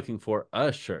 they're looking for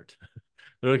a shirt.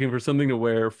 They're looking for something to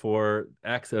wear for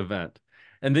X event.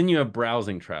 And then you have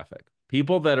browsing traffic.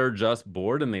 People that are just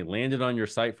bored and they landed on your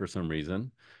site for some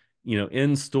reason.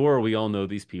 In store, we all know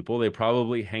these people. They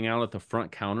probably hang out at the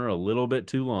front counter a little bit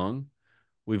too long.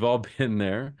 We've all been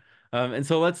there. And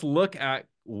so let's look at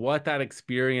what that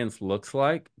experience looks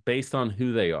like based on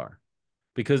who they are.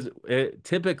 Because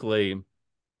typically,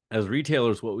 as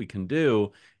retailers, what we can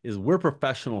do is we're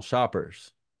professional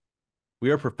shoppers. We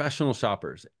are professional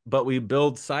shoppers, but we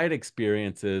build site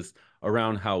experiences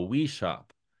around how we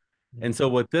shop. And so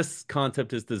what this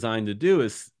concept is designed to do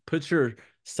is put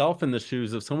yourself in the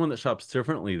shoes of someone that shops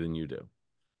differently than you do.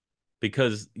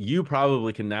 Because you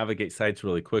probably can navigate sites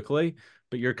really quickly,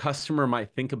 but your customer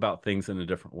might think about things in a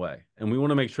different way. And we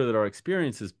want to make sure that our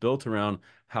experience is built around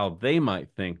how they might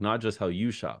think, not just how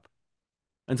you shop.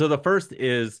 And so the first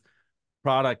is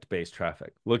product-based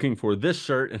traffic, looking for this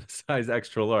shirt in a size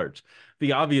extra large.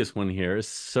 The obvious one here is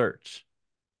search.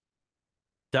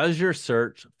 Does your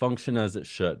search function as it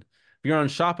should? If you're on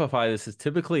Shopify, this is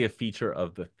typically a feature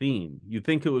of the theme. You'd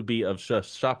think it would be of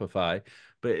just Shopify,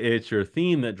 but it's your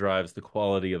theme that drives the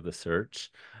quality of the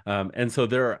search. And so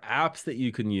there are apps that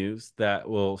you can use that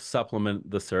will supplement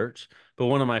the search. But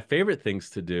one of my favorite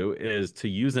things to do is to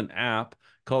use an app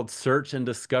called Search and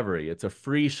Discovery. It's a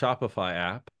free Shopify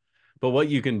app. But what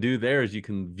you can do there is you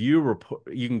can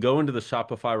you can go into the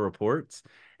Shopify reports,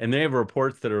 and they have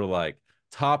reports that are like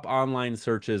top online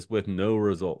searches with no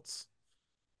results.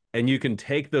 And you can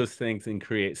take those things and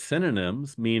create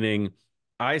synonyms, meaning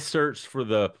I searched for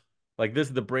the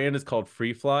brand is called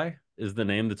Free Fly, is the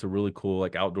name. That's a really cool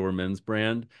like outdoor men's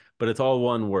brand, but it's all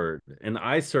one word. And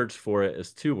I searched for it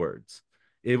as 2 words.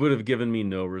 It would have given me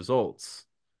no results.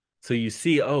 So you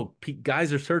see, oh,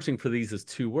 guys are searching for these as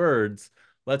 2 words.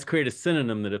 Let's create a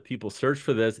synonym that if people search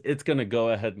for this, it's going to go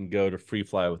ahead and go to Free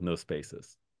Fly with no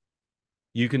spaces.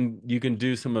 You can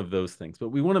do some of those things, but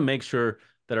we want to make sure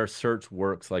that our search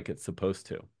works like it's supposed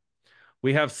to.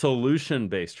 We have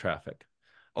solution-based traffic.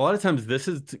 A lot of times this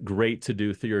is great to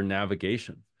do through your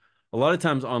navigation. A lot of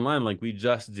times online, like we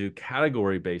just do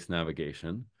category-based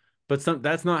navigation, but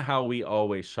that's not how we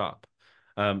always shop.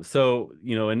 So,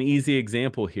 an easy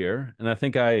example here, and I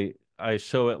think I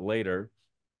show it later,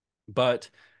 but,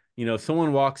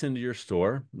 someone walks into your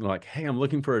store, and they're like, hey, I'm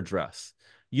looking for a dress.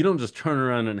 you don't just turn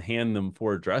around and hand them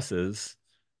 4 dresses.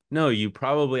 No, you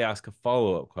probably ask a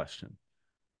follow-up question.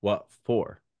 What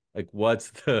for? Like,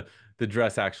 what's the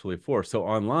dress actually for? So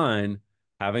online,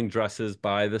 having dresses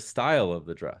by the style of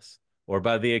the dress, or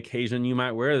by the occasion you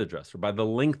might wear the dress, or by the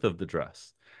length of the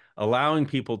dress, allowing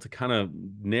people to kind of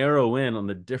narrow in on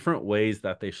the different ways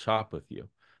that they shop with you,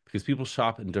 because people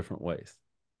shop in different ways.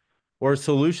 Or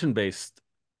solution-based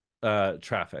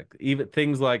traffic, even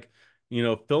things like,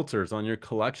 filters on your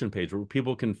collection page where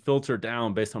people can filter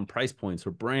down based on price points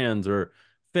or brands or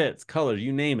fits, colors,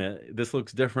 you name it. This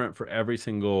looks different for every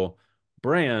single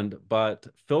brand, but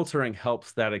filtering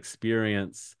helps that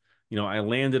experience. I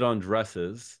landed on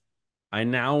dresses. I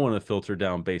now want to filter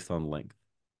down based on length.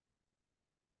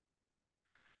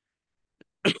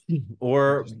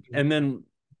 And then,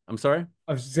 I'm sorry?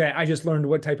 I was saying, I just learned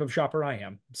what type of shopper I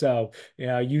am. So,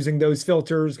 using those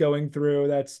filters, going through,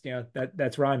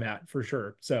 that's where I'm at for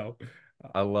sure. So,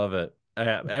 I love it.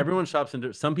 Everyone shops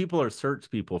in. Some people are search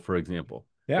people, for example.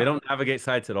 They yeah, don't navigate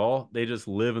sites at all. They just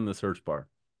live in the search bar.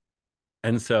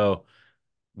 And so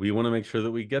we want to make sure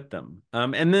that we get them.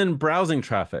 And then browsing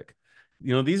traffic.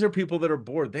 These are people that are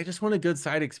bored. They just want a good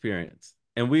site experience.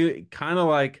 And we kind of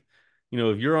like,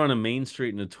 if you're on a main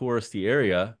street in a touristy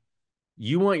area,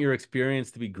 you want your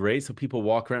experience to be great so people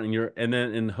walk around and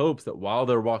then in hopes that while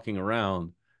they're walking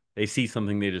around, they see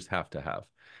something they just have to have.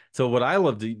 So what I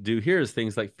love to do here is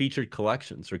things like featured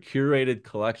collections or curated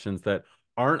collections that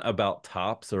aren't about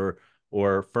tops or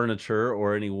furniture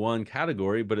or any one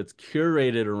category, but it's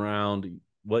curated around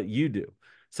what you do.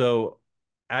 So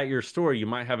at your store, you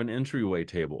might have an entryway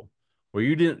table where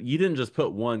you didn't just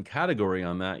put one category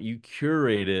on that, you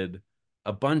curated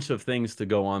a bunch of things to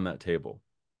go on that table.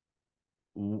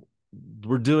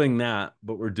 We're doing that,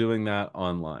 but we're doing that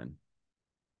online.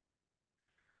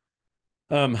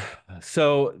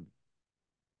 So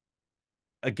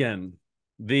again,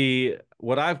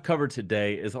 what I've covered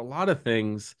today is a lot of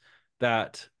things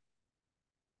that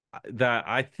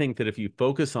I think that if you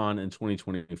focus on in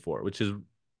 2024, which is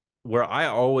where I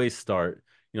always start,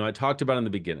 I talked about in the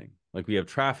beginning, like we have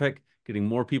traffic, getting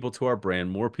more people to our brand,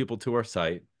 more people to our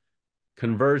site,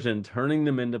 conversion, turning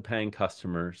them into paying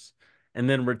customers, and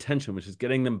then retention, which is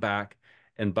getting them back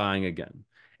and buying again.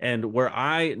 And where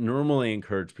I normally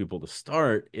encourage people to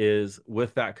start is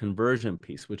with that conversion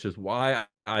piece, which is why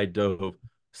I dove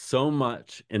so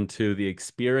much into the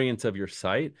experience of your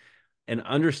site and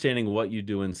understanding what you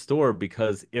do in store.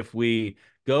 Because if we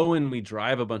go and we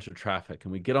drive a bunch of traffic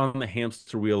and we get on the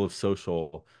hamster wheel of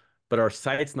social, but our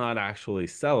site's not actually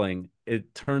selling,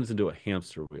 it turns into a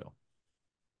hamster wheel.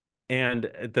 And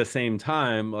at the same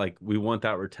time, like we want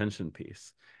that retention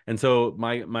piece. And so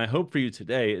my hope for you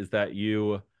today is that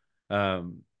you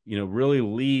really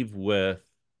leave with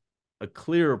a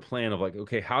clearer plan of like,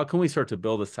 okay, how can we start to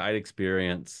build a site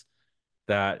experience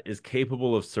that is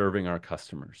capable of serving our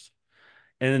customers?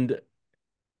 And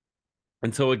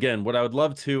so again, what I would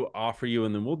love to offer you,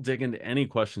 and then we'll dig into any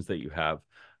questions that you have.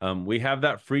 We have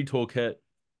that free toolkit,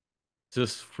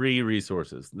 just free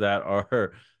resources that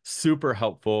are super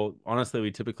helpful. Honestly, we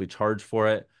typically charge for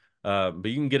it, but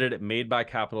you can get it at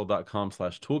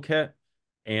madebycapital.com/toolkit.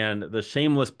 And the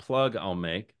shameless plug I'll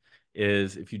make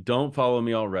is if you don't follow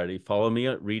me already, follow me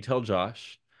at Retail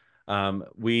Josh.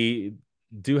 We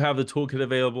do have the toolkit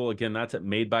available. Again, that's at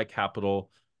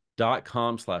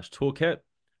madebycapital.com/toolkit.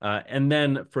 And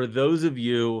then for those of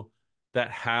you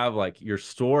that have like your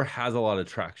store has a lot of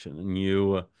traction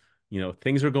and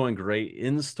things are going great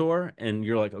in store and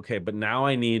you're like, okay, but now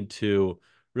I need to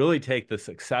really take the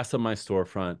success of my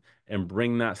storefront and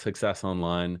bring that success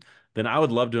online, then I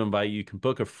would love to invite you. You can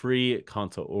book a free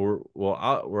consult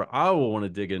where I will want to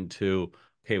dig into,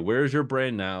 okay, where's your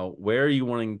brand now? Where are you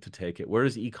wanting to take it? Where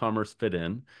does e-commerce fit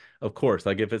in? Of course,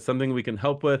 like if it's something we can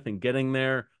help with and getting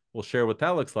there, we'll share what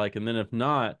that looks like. And then if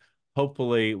not,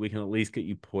 hopefully we can at least get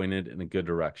you pointed in a good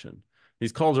direction.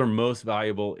 These calls are most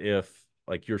valuable if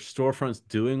like your storefront's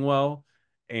doing well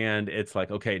and it's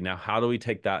like, okay, now how do we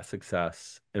take that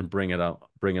success and bring it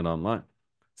online?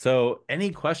 So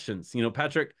any questions?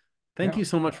 Patrick, thank you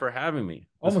so much for having me.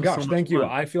 Oh my gosh, thank you. Fun.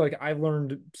 I feel like I've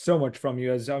learned so much from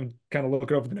you as I'm kind of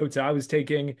looking over the notes that I was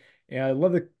taking. And I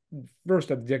love the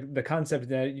concept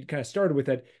that you kind of started with,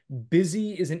 that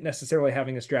busy isn't necessarily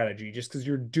having a strategy. Just because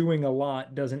you're doing a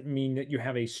lot doesn't mean that you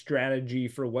have a strategy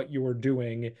for what you're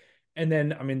doing. And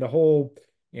then, I mean, the whole,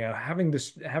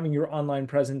 having your online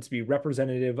presence be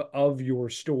representative of your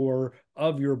store,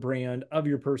 of your brand, of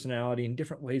your personality, in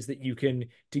different ways that you can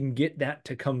get that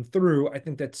to come through. I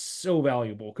think that's so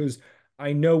valuable because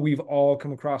I know we've all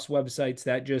come across websites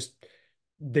that just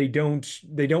they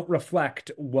don't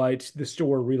reflect what the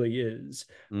store really is.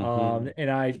 Mm-hmm. And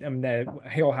I'm the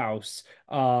Hale House.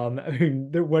 I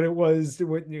mean, what it was,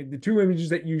 the two images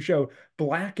that you show,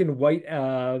 black and white,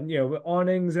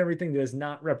 awnings and everything, does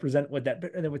not represent what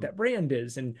that brand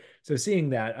is. And so seeing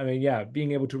that, I mean, yeah,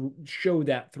 being able to show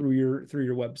that through your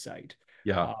website.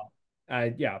 Yeah. Uh,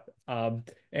 yeah.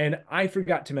 And I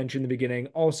forgot to mention in the beginning,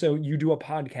 also, you do a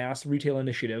podcast, Retail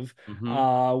Initiative,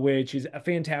 Mm-hmm. which is a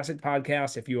fantastic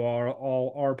podcast. If you are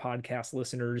all our podcast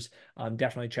listeners,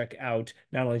 definitely check out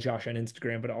not only Josh on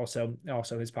Instagram, but also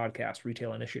his podcast,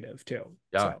 Retail Initiative, too.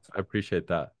 Yeah, So, I appreciate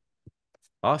that.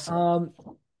 Awesome. um,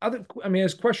 I mean,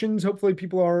 as questions, hopefully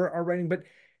people are writing, but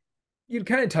you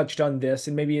kind of touched on this,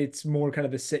 and maybe it's more kind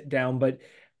of a sit down, but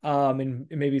and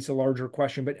maybe it's a larger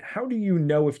question, but how do you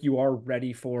know if you are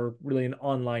ready for really an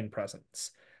online presence?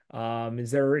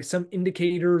 Is there some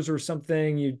indicators or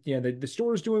something the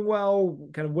store is doing well?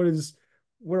 Kind of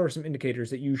what are some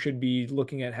indicators that you should be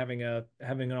looking at having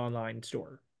an online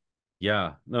store?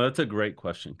 Yeah, no, that's a great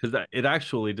question because it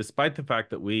actually, despite the fact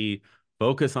that we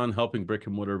focus on helping brick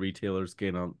and mortar retailers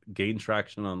gain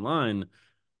traction online,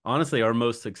 honestly, our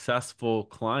most successful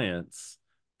clients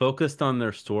focused on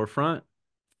their storefront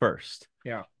first.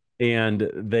 Yeah, And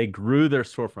they grew their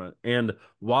storefront. And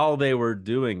while they were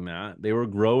doing that, they were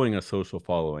growing a social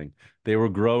following. They were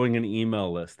growing an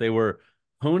email list. They were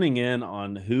honing in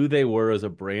on who they were as a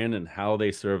brand and how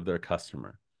they serve their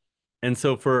customer. And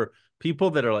so for people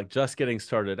that are like just getting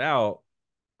started out,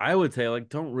 I would say like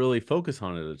don't really focus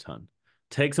on it a ton.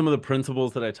 Take some of the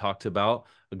principles that I talked about,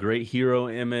 a great hero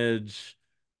image,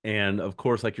 and of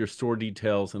course like your store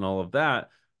details and all of that.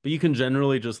 But you can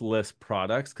generally just list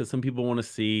products because some people want to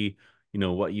see,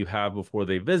 what you have before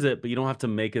they visit, but you don't have to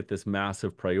make it this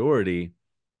massive priority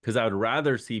because I would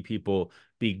rather see people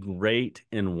be great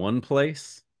in one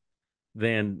place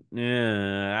than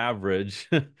average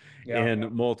yeah,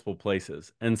 in multiple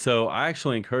places. And so I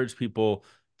actually encourage people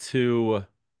to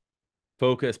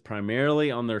focus primarily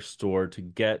on their store to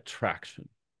get traction.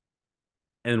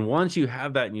 And once you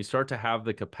have that and you start to have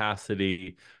the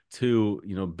capacity to,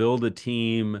 build a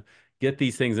team, get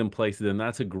these things in place, then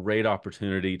that's a great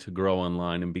opportunity to grow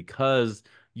online. And because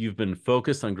you've been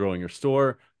focused on growing your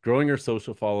store, growing your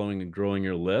social following, and growing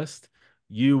your list,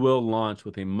 you will launch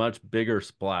with a much bigger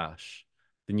splash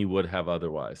than you would have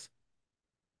otherwise.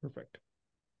 perfect.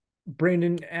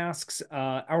 Brandon asks,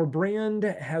 our brand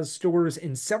has stores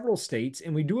in several states,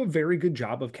 and we do a very good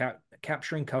job of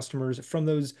capturing customers from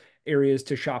those areas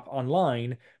to shop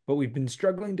online, but we've been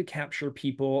struggling to capture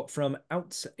people from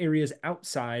areas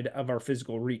outside of our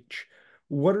physical reach.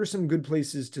 What are some good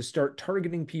places to start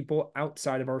targeting people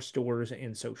outside of our stores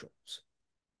and socials?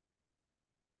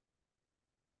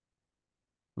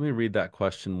 Let me read that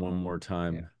question one more Yeah.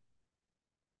 time.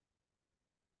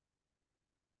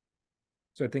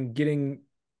 So I think getting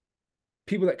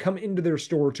people that come into their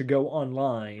store to go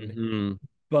online, Mhm.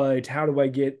 but how do I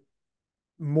get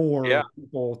Yeah. more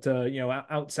people to,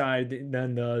 outside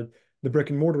than the brick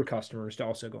and mortar customers to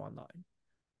also go online?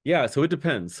 Yeah, so it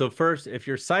depends. So first, if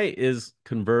your site is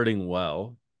converting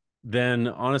well, then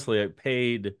honestly,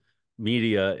 paid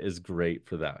media is great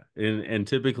for that. And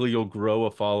typically you'll grow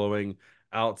a following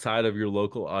outside of your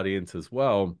local audience as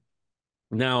well.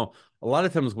 Now, a lot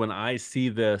of times when I see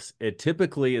this, it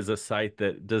typically is a site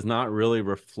that does not really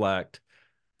reflect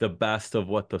the best of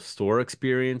what the store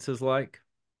experience is like.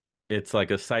 It's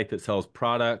like a site that sells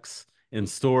products. In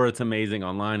store, it's amazing.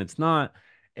 Online, it's not.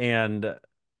 And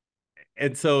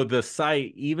so the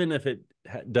site, even if it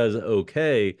does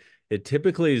okay, it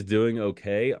typically is doing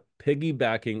okay,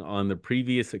 piggybacking on the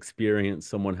previous experience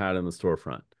someone had in the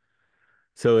storefront.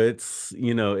 So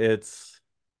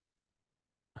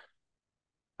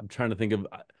I'm trying to think of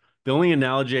the only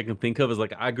analogy I can think of is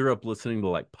like I grew up listening to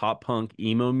like pop punk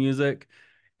emo music.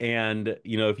 And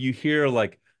if you hear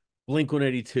like Blink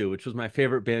 182, which was my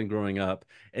favorite band growing up,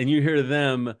 and you hear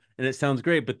them and it sounds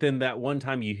great, but then that one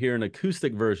time you hear an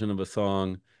acoustic version of a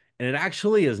song and it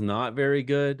actually is not very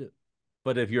good.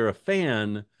 But if you're a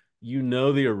fan, you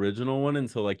know the original one. And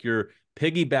so like you're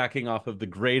piggybacking off of the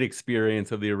great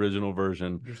experience of the original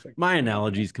version. Interesting. My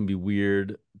analogies can be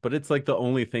weird, but it's like the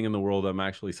only thing in the world I'm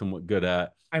actually somewhat good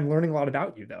at. I'm learning a lot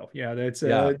about you, though. Yeah, that's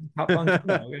Yeah. pop punk.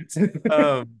 It's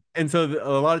And so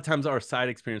a lot of times our side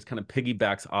experience kind of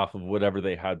piggybacks off of whatever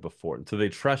they had before. And so they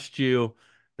trust you.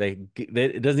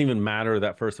 It doesn't even matter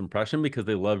that first impression because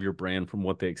they love your brand from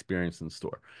what they experienced in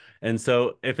store. And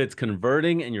so if it's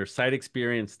converting and your site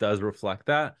experience does reflect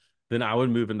that, then I would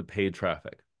move into paid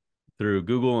traffic through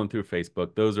Google and through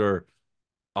Facebook. Those are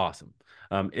awesome.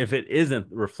 If it isn't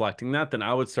reflecting that, then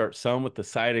I would start some with the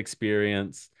site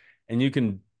experience and you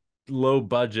can low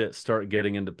budget start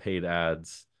getting into paid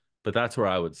ads, but that's where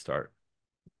I would start.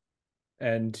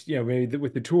 And maybe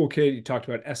with the toolkit, you talked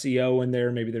about SEO in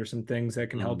there. Maybe there's some things that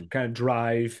can help kind of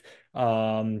drive,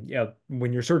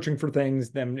 when you're searching for things,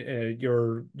 then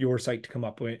your site to come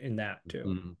up with in that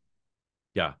too.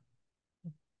 Yeah,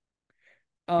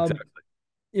 Um,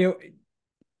 exactly.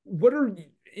 What are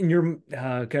in your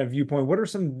kind of viewpoint? What are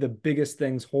some of the biggest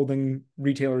things holding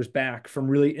retailers back from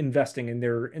really investing in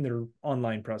their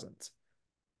online presence?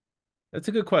 That's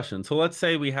a good question. So let's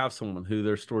say we have someone who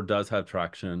their store does have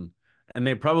traction and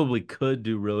they probably could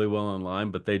do really well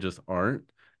online, but they just aren't.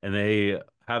 And they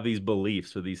have these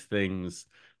beliefs or these things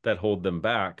that hold them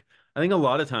back. I think a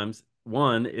lot of times,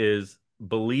 one is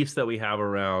beliefs that we have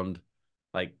around,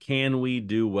 like, can we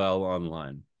do well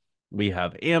online? We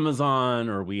have Amazon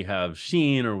or we have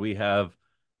Shein or we have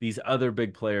these other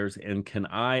big players, and can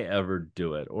I ever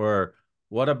do it? Or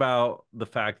what about the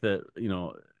fact that,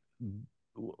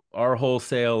 our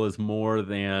wholesale is more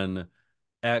than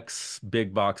X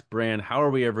big box brand. How are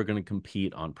we ever going to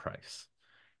compete on price?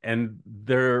 And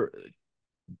there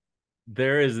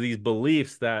is these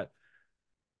beliefs that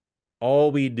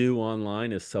all we do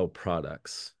online is sell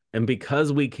products. And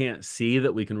because we can't see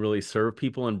that we can really serve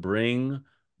people and bring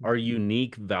our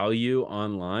unique value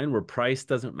online where price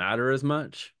doesn't matter as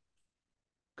much.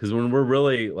 Because when we're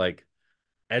really like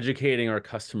educating our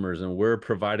customers and we're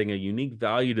providing a unique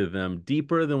value to them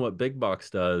deeper than what big box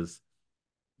does,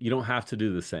 you don't have to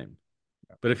do the same.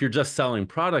 But if you're just selling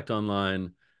product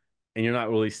online and you're not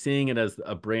really seeing it as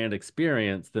a brand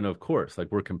experience, then of course, like,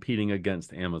 we're competing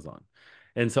against Amazon.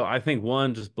 And so I think,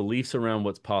 one, just beliefs around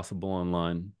what's possible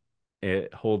online,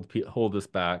 it hold us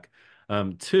back.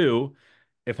 Two,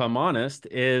 if I'm honest,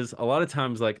 is a lot of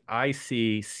times, like, I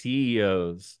see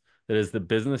CEOs that as the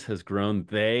business has grown,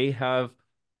 they have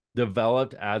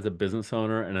developed as a business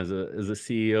owner and as a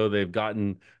CEO, they've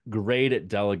gotten great at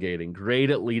delegating, great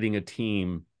at leading a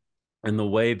team and the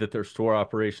way that their store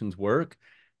operations work.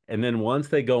 And then once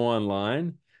they go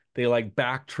online, they like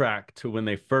backtrack to when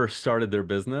they first started their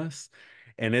business.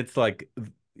 And it's like,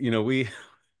 we've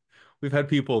had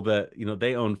people that,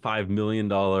 they own $5 million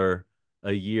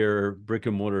a year brick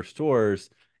and mortar stores,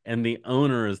 and the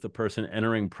owner is the person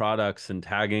entering products and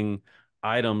tagging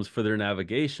items for their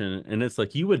navigation. And it's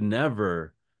like, you would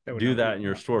never That would do not be that in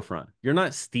your storefront. You're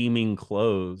not steaming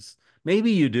clothes.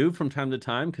 Maybe you do from time to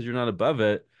time because you're not above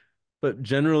it, but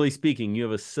generally speaking, you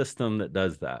have a system that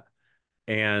does that.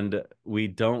 And we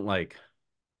don't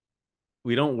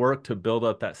work to build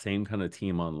up that same kind of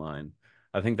team online.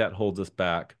 I think that holds us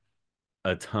back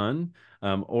a ton.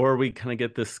 Or we kind of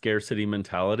get this scarcity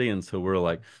mentality. And so we're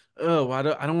like, oh, I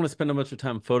don't want to spend a bunch of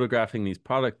time photographing these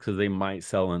products because they might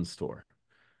sell in store.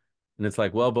 And it's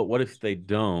like, well, but what if they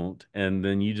don't? And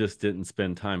then you just didn't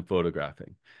spend time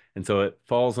photographing. And so it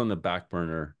falls on the back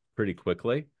burner pretty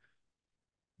quickly.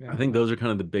 Yeah. I think those are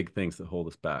kind of the big things that hold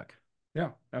us back.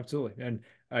 Yeah, absolutely. And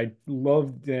I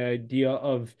love the idea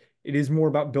of it is more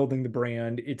about building the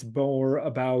brand. It's more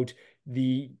about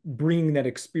the bringing that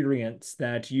experience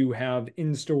that you have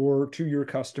in store to your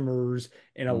customers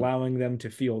and Mm. allowing them to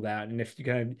feel that. And if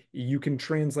you can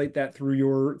translate that through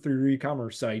your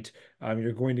e-commerce site,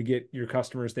 you're going to get your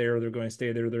customers there. They're going to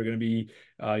stay there. They're going to be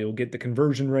you'll get the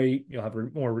conversion rate. You'll have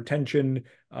more retention.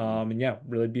 And yeah,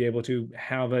 really be able to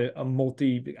have a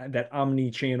multi that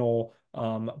omni-channel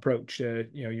approach to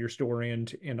your store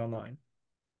and online.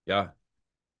 Yeah.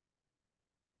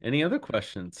 Any other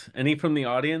questions? Any from the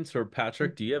audience, or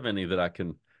Patrick, do you have any that I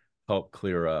can help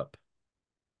clear up?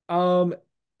 Um,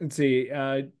 let's see.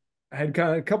 I had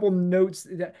kind of a couple notes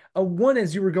that one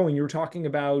as you were going, you were talking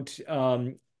about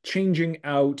changing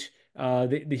out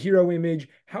the hero image.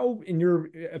 How, in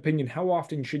your opinion, how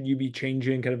often should you be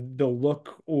changing kind of the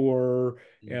look or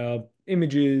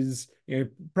images,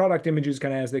 product images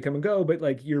kind of as they come and go, but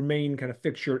like your main kind of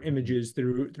fixture images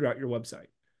throughout your website?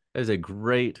 That is a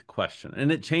great question.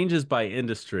 And it changes by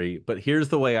industry, but here's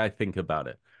the way I think about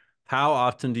it. How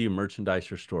often do you merchandise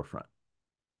your storefront?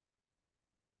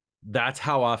 That's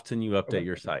how often you update Okay.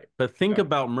 your site. But think Yeah.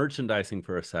 about merchandising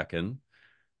for a second.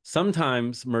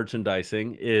 Sometimes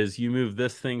merchandising is you move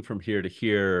this thing from here to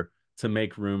here to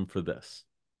make room for this.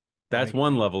 That's Right.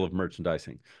 one level of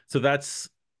merchandising. So that's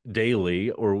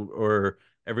daily, or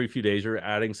every few days you're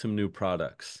adding some new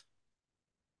products.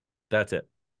 That's it.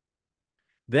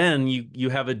 Then you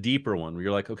have a deeper one where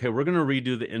you're like, okay, we're going to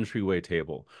redo the entryway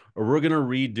table, or we're going to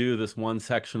redo this one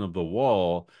section of the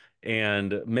wall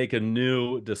and make a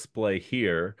new display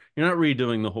here. You're not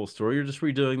redoing the whole store, you're just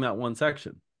redoing that one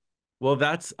section. Well,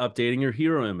 that's updating your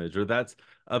hero image, or that's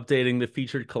updating the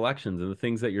featured collections and the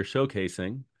things that you're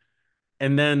showcasing.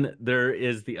 And then there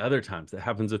is the other times that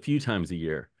happens a few times a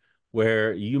year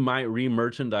where you might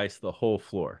re-merchandise the whole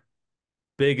floor.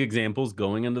 Big examples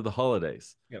going into the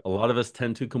holidays. Yep. A lot of us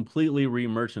tend to completely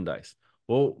re-merchandise.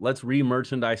 Well, let's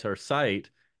re-merchandise our site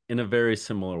in a very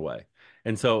similar way.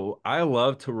 And so I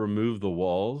love to remove the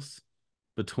walls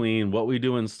between what we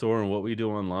do in store and what we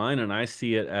do online. And I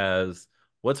see it as,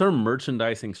 what's our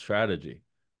merchandising strategy?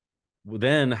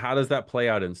 Then how does that play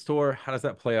out in store? How does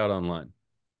that play out online?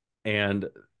 And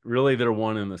really they're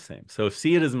one and the same. So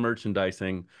see it as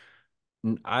merchandising.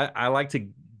 I like to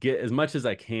get as much as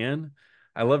I can.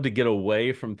 I love to get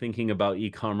away from thinking about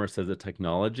e-commerce as a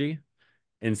technology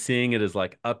and seeing it as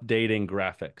like updating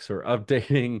graphics or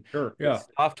updating Sure. Yeah.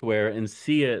 software, and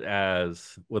see it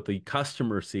as what the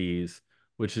customer sees,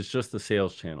 which is just the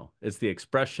sales channel. It's the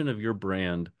expression of your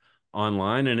brand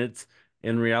online, and it's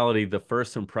in reality the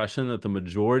first impression that the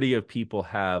majority of people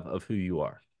have of who you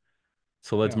are.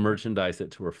 So let's Yeah. merchandise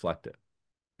it to reflect it.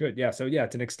 Good. Yeah. So yeah,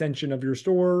 it's an extension of your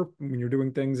store. When you're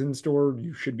doing things in store,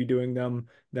 you should be doing them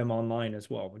online as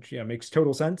well, which yeah, makes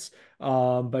total sense.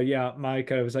 But yeah, my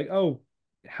kind of was like, oh,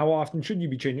 how often should you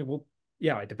be changing? Well,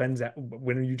 yeah, it depends at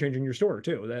when are you changing your store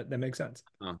too. That makes sense.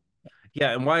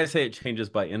 Yeah, and why I say it changes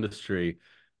by industry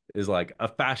is like a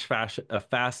fast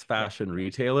fashion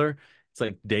retailer, it's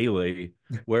like daily.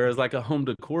 Whereas like a home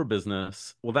decor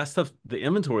business, well, that stuff, the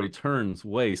inventory turns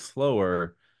way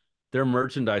slower. They're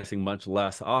merchandising much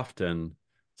less often.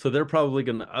 So they're probably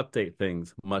going to update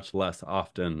things much less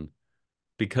often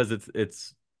because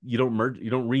it's you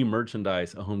don't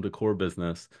re-merchandise a home decor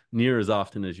business near as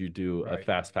often as you do a Right.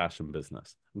 fast fashion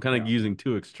business. I'm kind of Yeah. using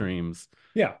two extremes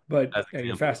Yeah, but as yeah,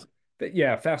 examples.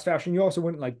 fast fashion. You also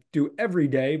wouldn't like do every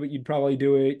day, but you'd probably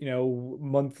do it,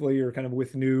 monthly or kind of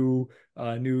with new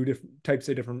different types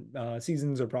of different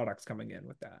seasons or products coming in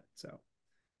with that. So.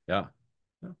 Yeah.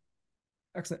 Yeah.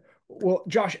 Excellent. Well,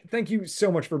 Josh, thank you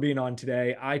so much for being on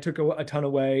today. I took a ton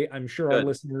away. I'm sure our Good.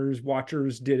 listeners,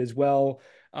 watchers did as well.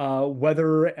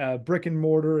 Whether brick and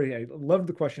mortar, I loved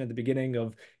the question at the beginning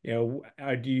of, do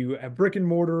you have brick and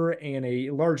mortar and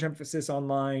a large emphasis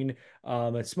online,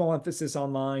 a small emphasis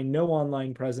online, no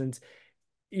online presence?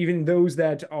 Even those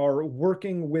that are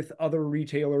working with other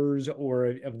retailers or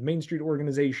of Main Street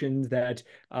organizations that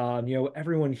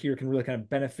everyone here can really kind of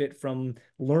benefit from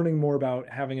learning more about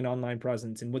having an online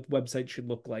presence and what websites should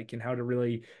look like and how to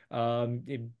really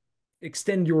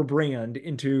extend your brand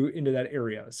into that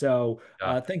area. So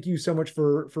Yeah. thank you so much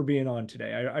for being on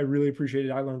today. I really appreciate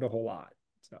it. I learned a whole lot.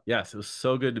 So Yes, it was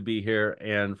so good to be here.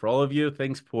 And for all of you,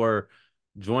 thanks for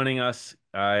joining us.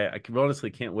 I honestly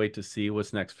can't wait to see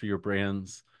what's next for your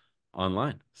brands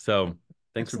online. So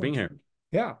thanks for being excellent.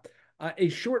 here. Yeah. A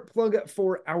short plug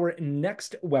for our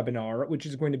next webinar, which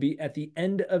is going to be at the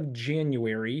end of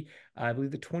January, I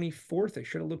believe the 24th. I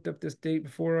should have looked up this date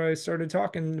before I started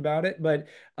talking about it, but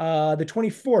the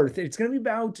 24th, it's going to be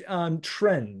about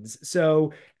trends.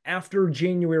 So after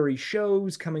January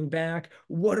shows coming back,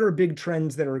 what are big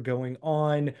trends that are going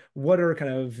on? What are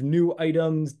kind of new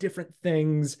items, different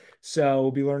things? So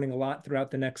we'll be learning a lot throughout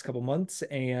the next couple months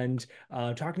and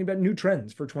talking about new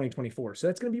trends for 2024. So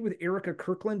that's going to be with Erica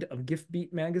Kirkland of Gift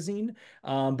Beat magazine.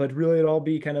 But really, it'll all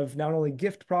be kind of not only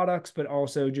gift products, but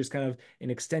also just kind of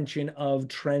an extension of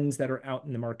trends that are out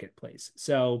in the marketplace.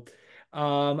 So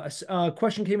a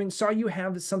question came in, saw you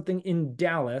have something in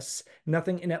Dallas,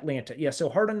 nothing in Atlanta. Yeah, so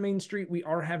Hard on Main Street, we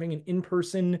are having an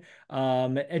in-person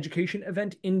education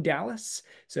event in Dallas.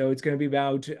 So it's going to be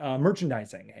about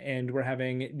merchandising, and we're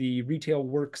having the Retail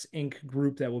Works Inc.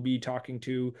 group that will be talking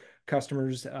to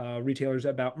customers, retailers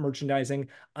about merchandising.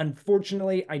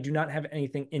 Unfortunately, I do not have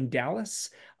anything in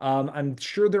Dallas. I'm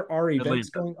sure there are events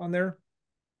Atlanta. going on there.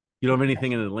 You don't have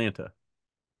anything in Atlanta.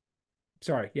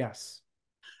 Sorry, yes.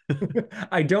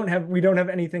 we don't have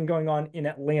anything going on in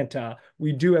Atlanta.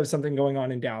 We do have something going on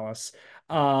in Dallas.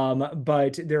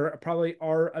 But there probably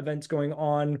are events going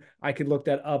on. I could look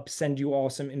that up, send you all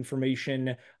some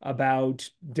information about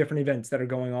different events that are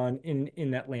going on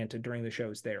in Atlanta during the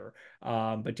shows there.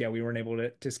 But yeah, we weren't able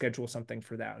to schedule something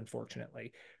for that,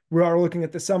 unfortunately. We are looking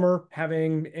at the summer,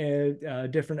 having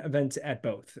different events at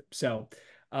both. So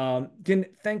again,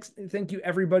 thank you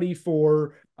everybody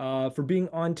for being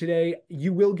on today.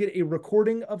 You will get a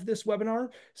recording of this webinar,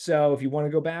 so if you want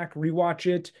to go back, rewatch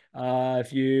it,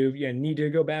 if you need to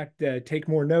go back to take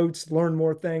more notes, learn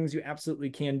more things, you absolutely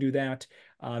can do that.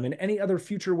 And any other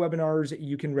future webinars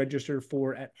you can register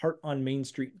for at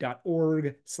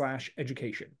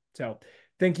heartonmainstreet.org/education. So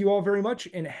thank you all very much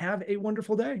and have a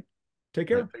wonderful day. Take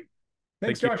care.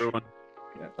 Thanks, Thank you, Josh. everyone.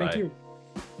 Yeah, thank Bye. you.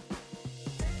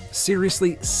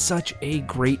 Seriously, such a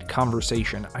great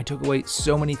conversation. I took away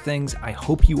so many things. I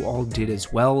hope you all did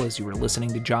as well as you were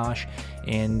listening to Josh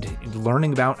and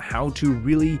learning about how to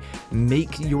really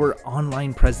make your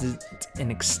online presence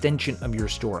an extension of your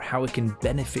store, how it can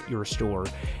benefit your store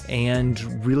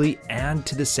and really add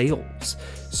to the sales.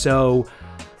 So,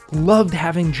 loved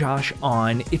having Josh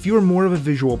on. If you're more of a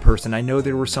visual person, I know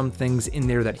there were some things in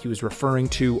there that he was referring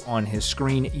to on his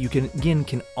screen. You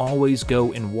can always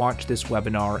go and watch this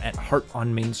webinar at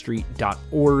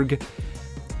heartonmainstreet.org.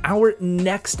 Our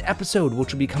next episode,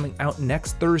 which will be coming out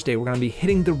next Thursday, we're going to be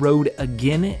hitting the road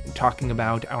again, talking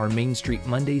about our Main Street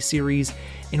Monday series,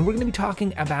 and we're going to be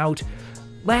talking about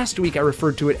last week, I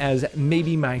referred to it as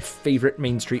maybe my favorite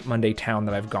Main Street Monday town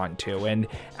that I've gone to, and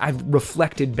I've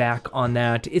reflected back on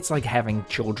that. It's like having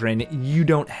children. You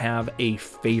don't have a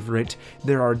favorite.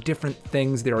 There are different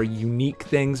things. There are unique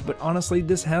things, but honestly,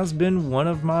 this has been one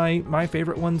of my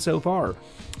favorite ones so far.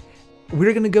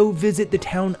 We're going to go visit the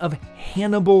town of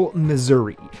Hannibal,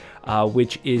 Missouri,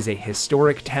 which is a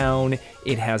historic town.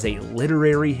 It has a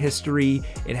literary history.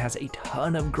 It has a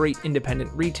ton of great independent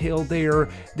retail there.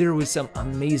 There was some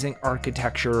amazing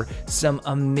architecture, some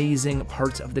amazing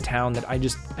parts of the town that I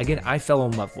fell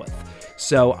in love with.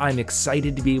 So I'm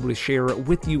excited to be able to share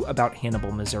with you about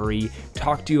Hannibal, Missouri,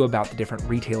 talk to you about the different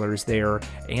retailers there,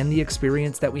 and the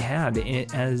experience that we had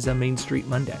as a Main Street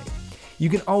Monday. You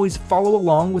can always follow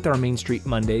along with our Main Street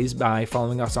Mondays by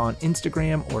following us on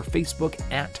Instagram or Facebook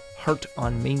at Heart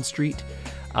on Main Street.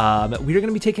 We are going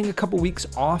to be taking a couple weeks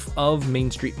off of Main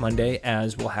Street Monday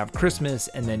as we'll have Christmas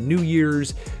and then New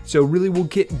Year's. So really we'll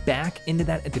get back into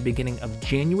that at the beginning of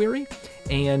January.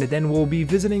 And then we'll be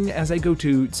visiting as I go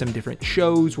to some different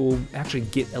shows. We'll actually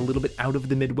get a little bit out of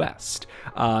the Midwest,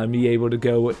 be able to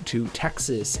go to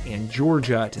Texas and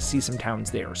Georgia to see some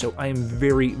towns there. So I am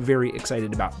very, very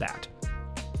excited about that.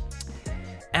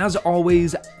 As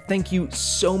always, thank you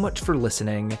so much for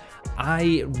listening.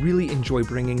 I really enjoy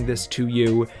bringing this to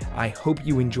you. I hope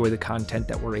you enjoy the content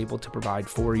that we're able to provide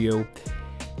for you.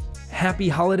 Happy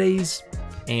holidays,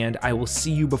 and I will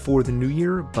see you before the new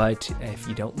year, but if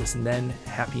you don't listen then,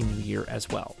 Happy New Year as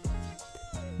well.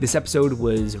 This episode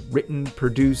was written,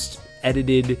 produced,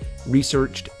 edited,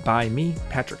 researched by me,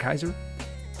 Patrick Kaiser.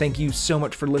 Thank you so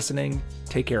much for listening.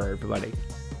 Take care, everybody.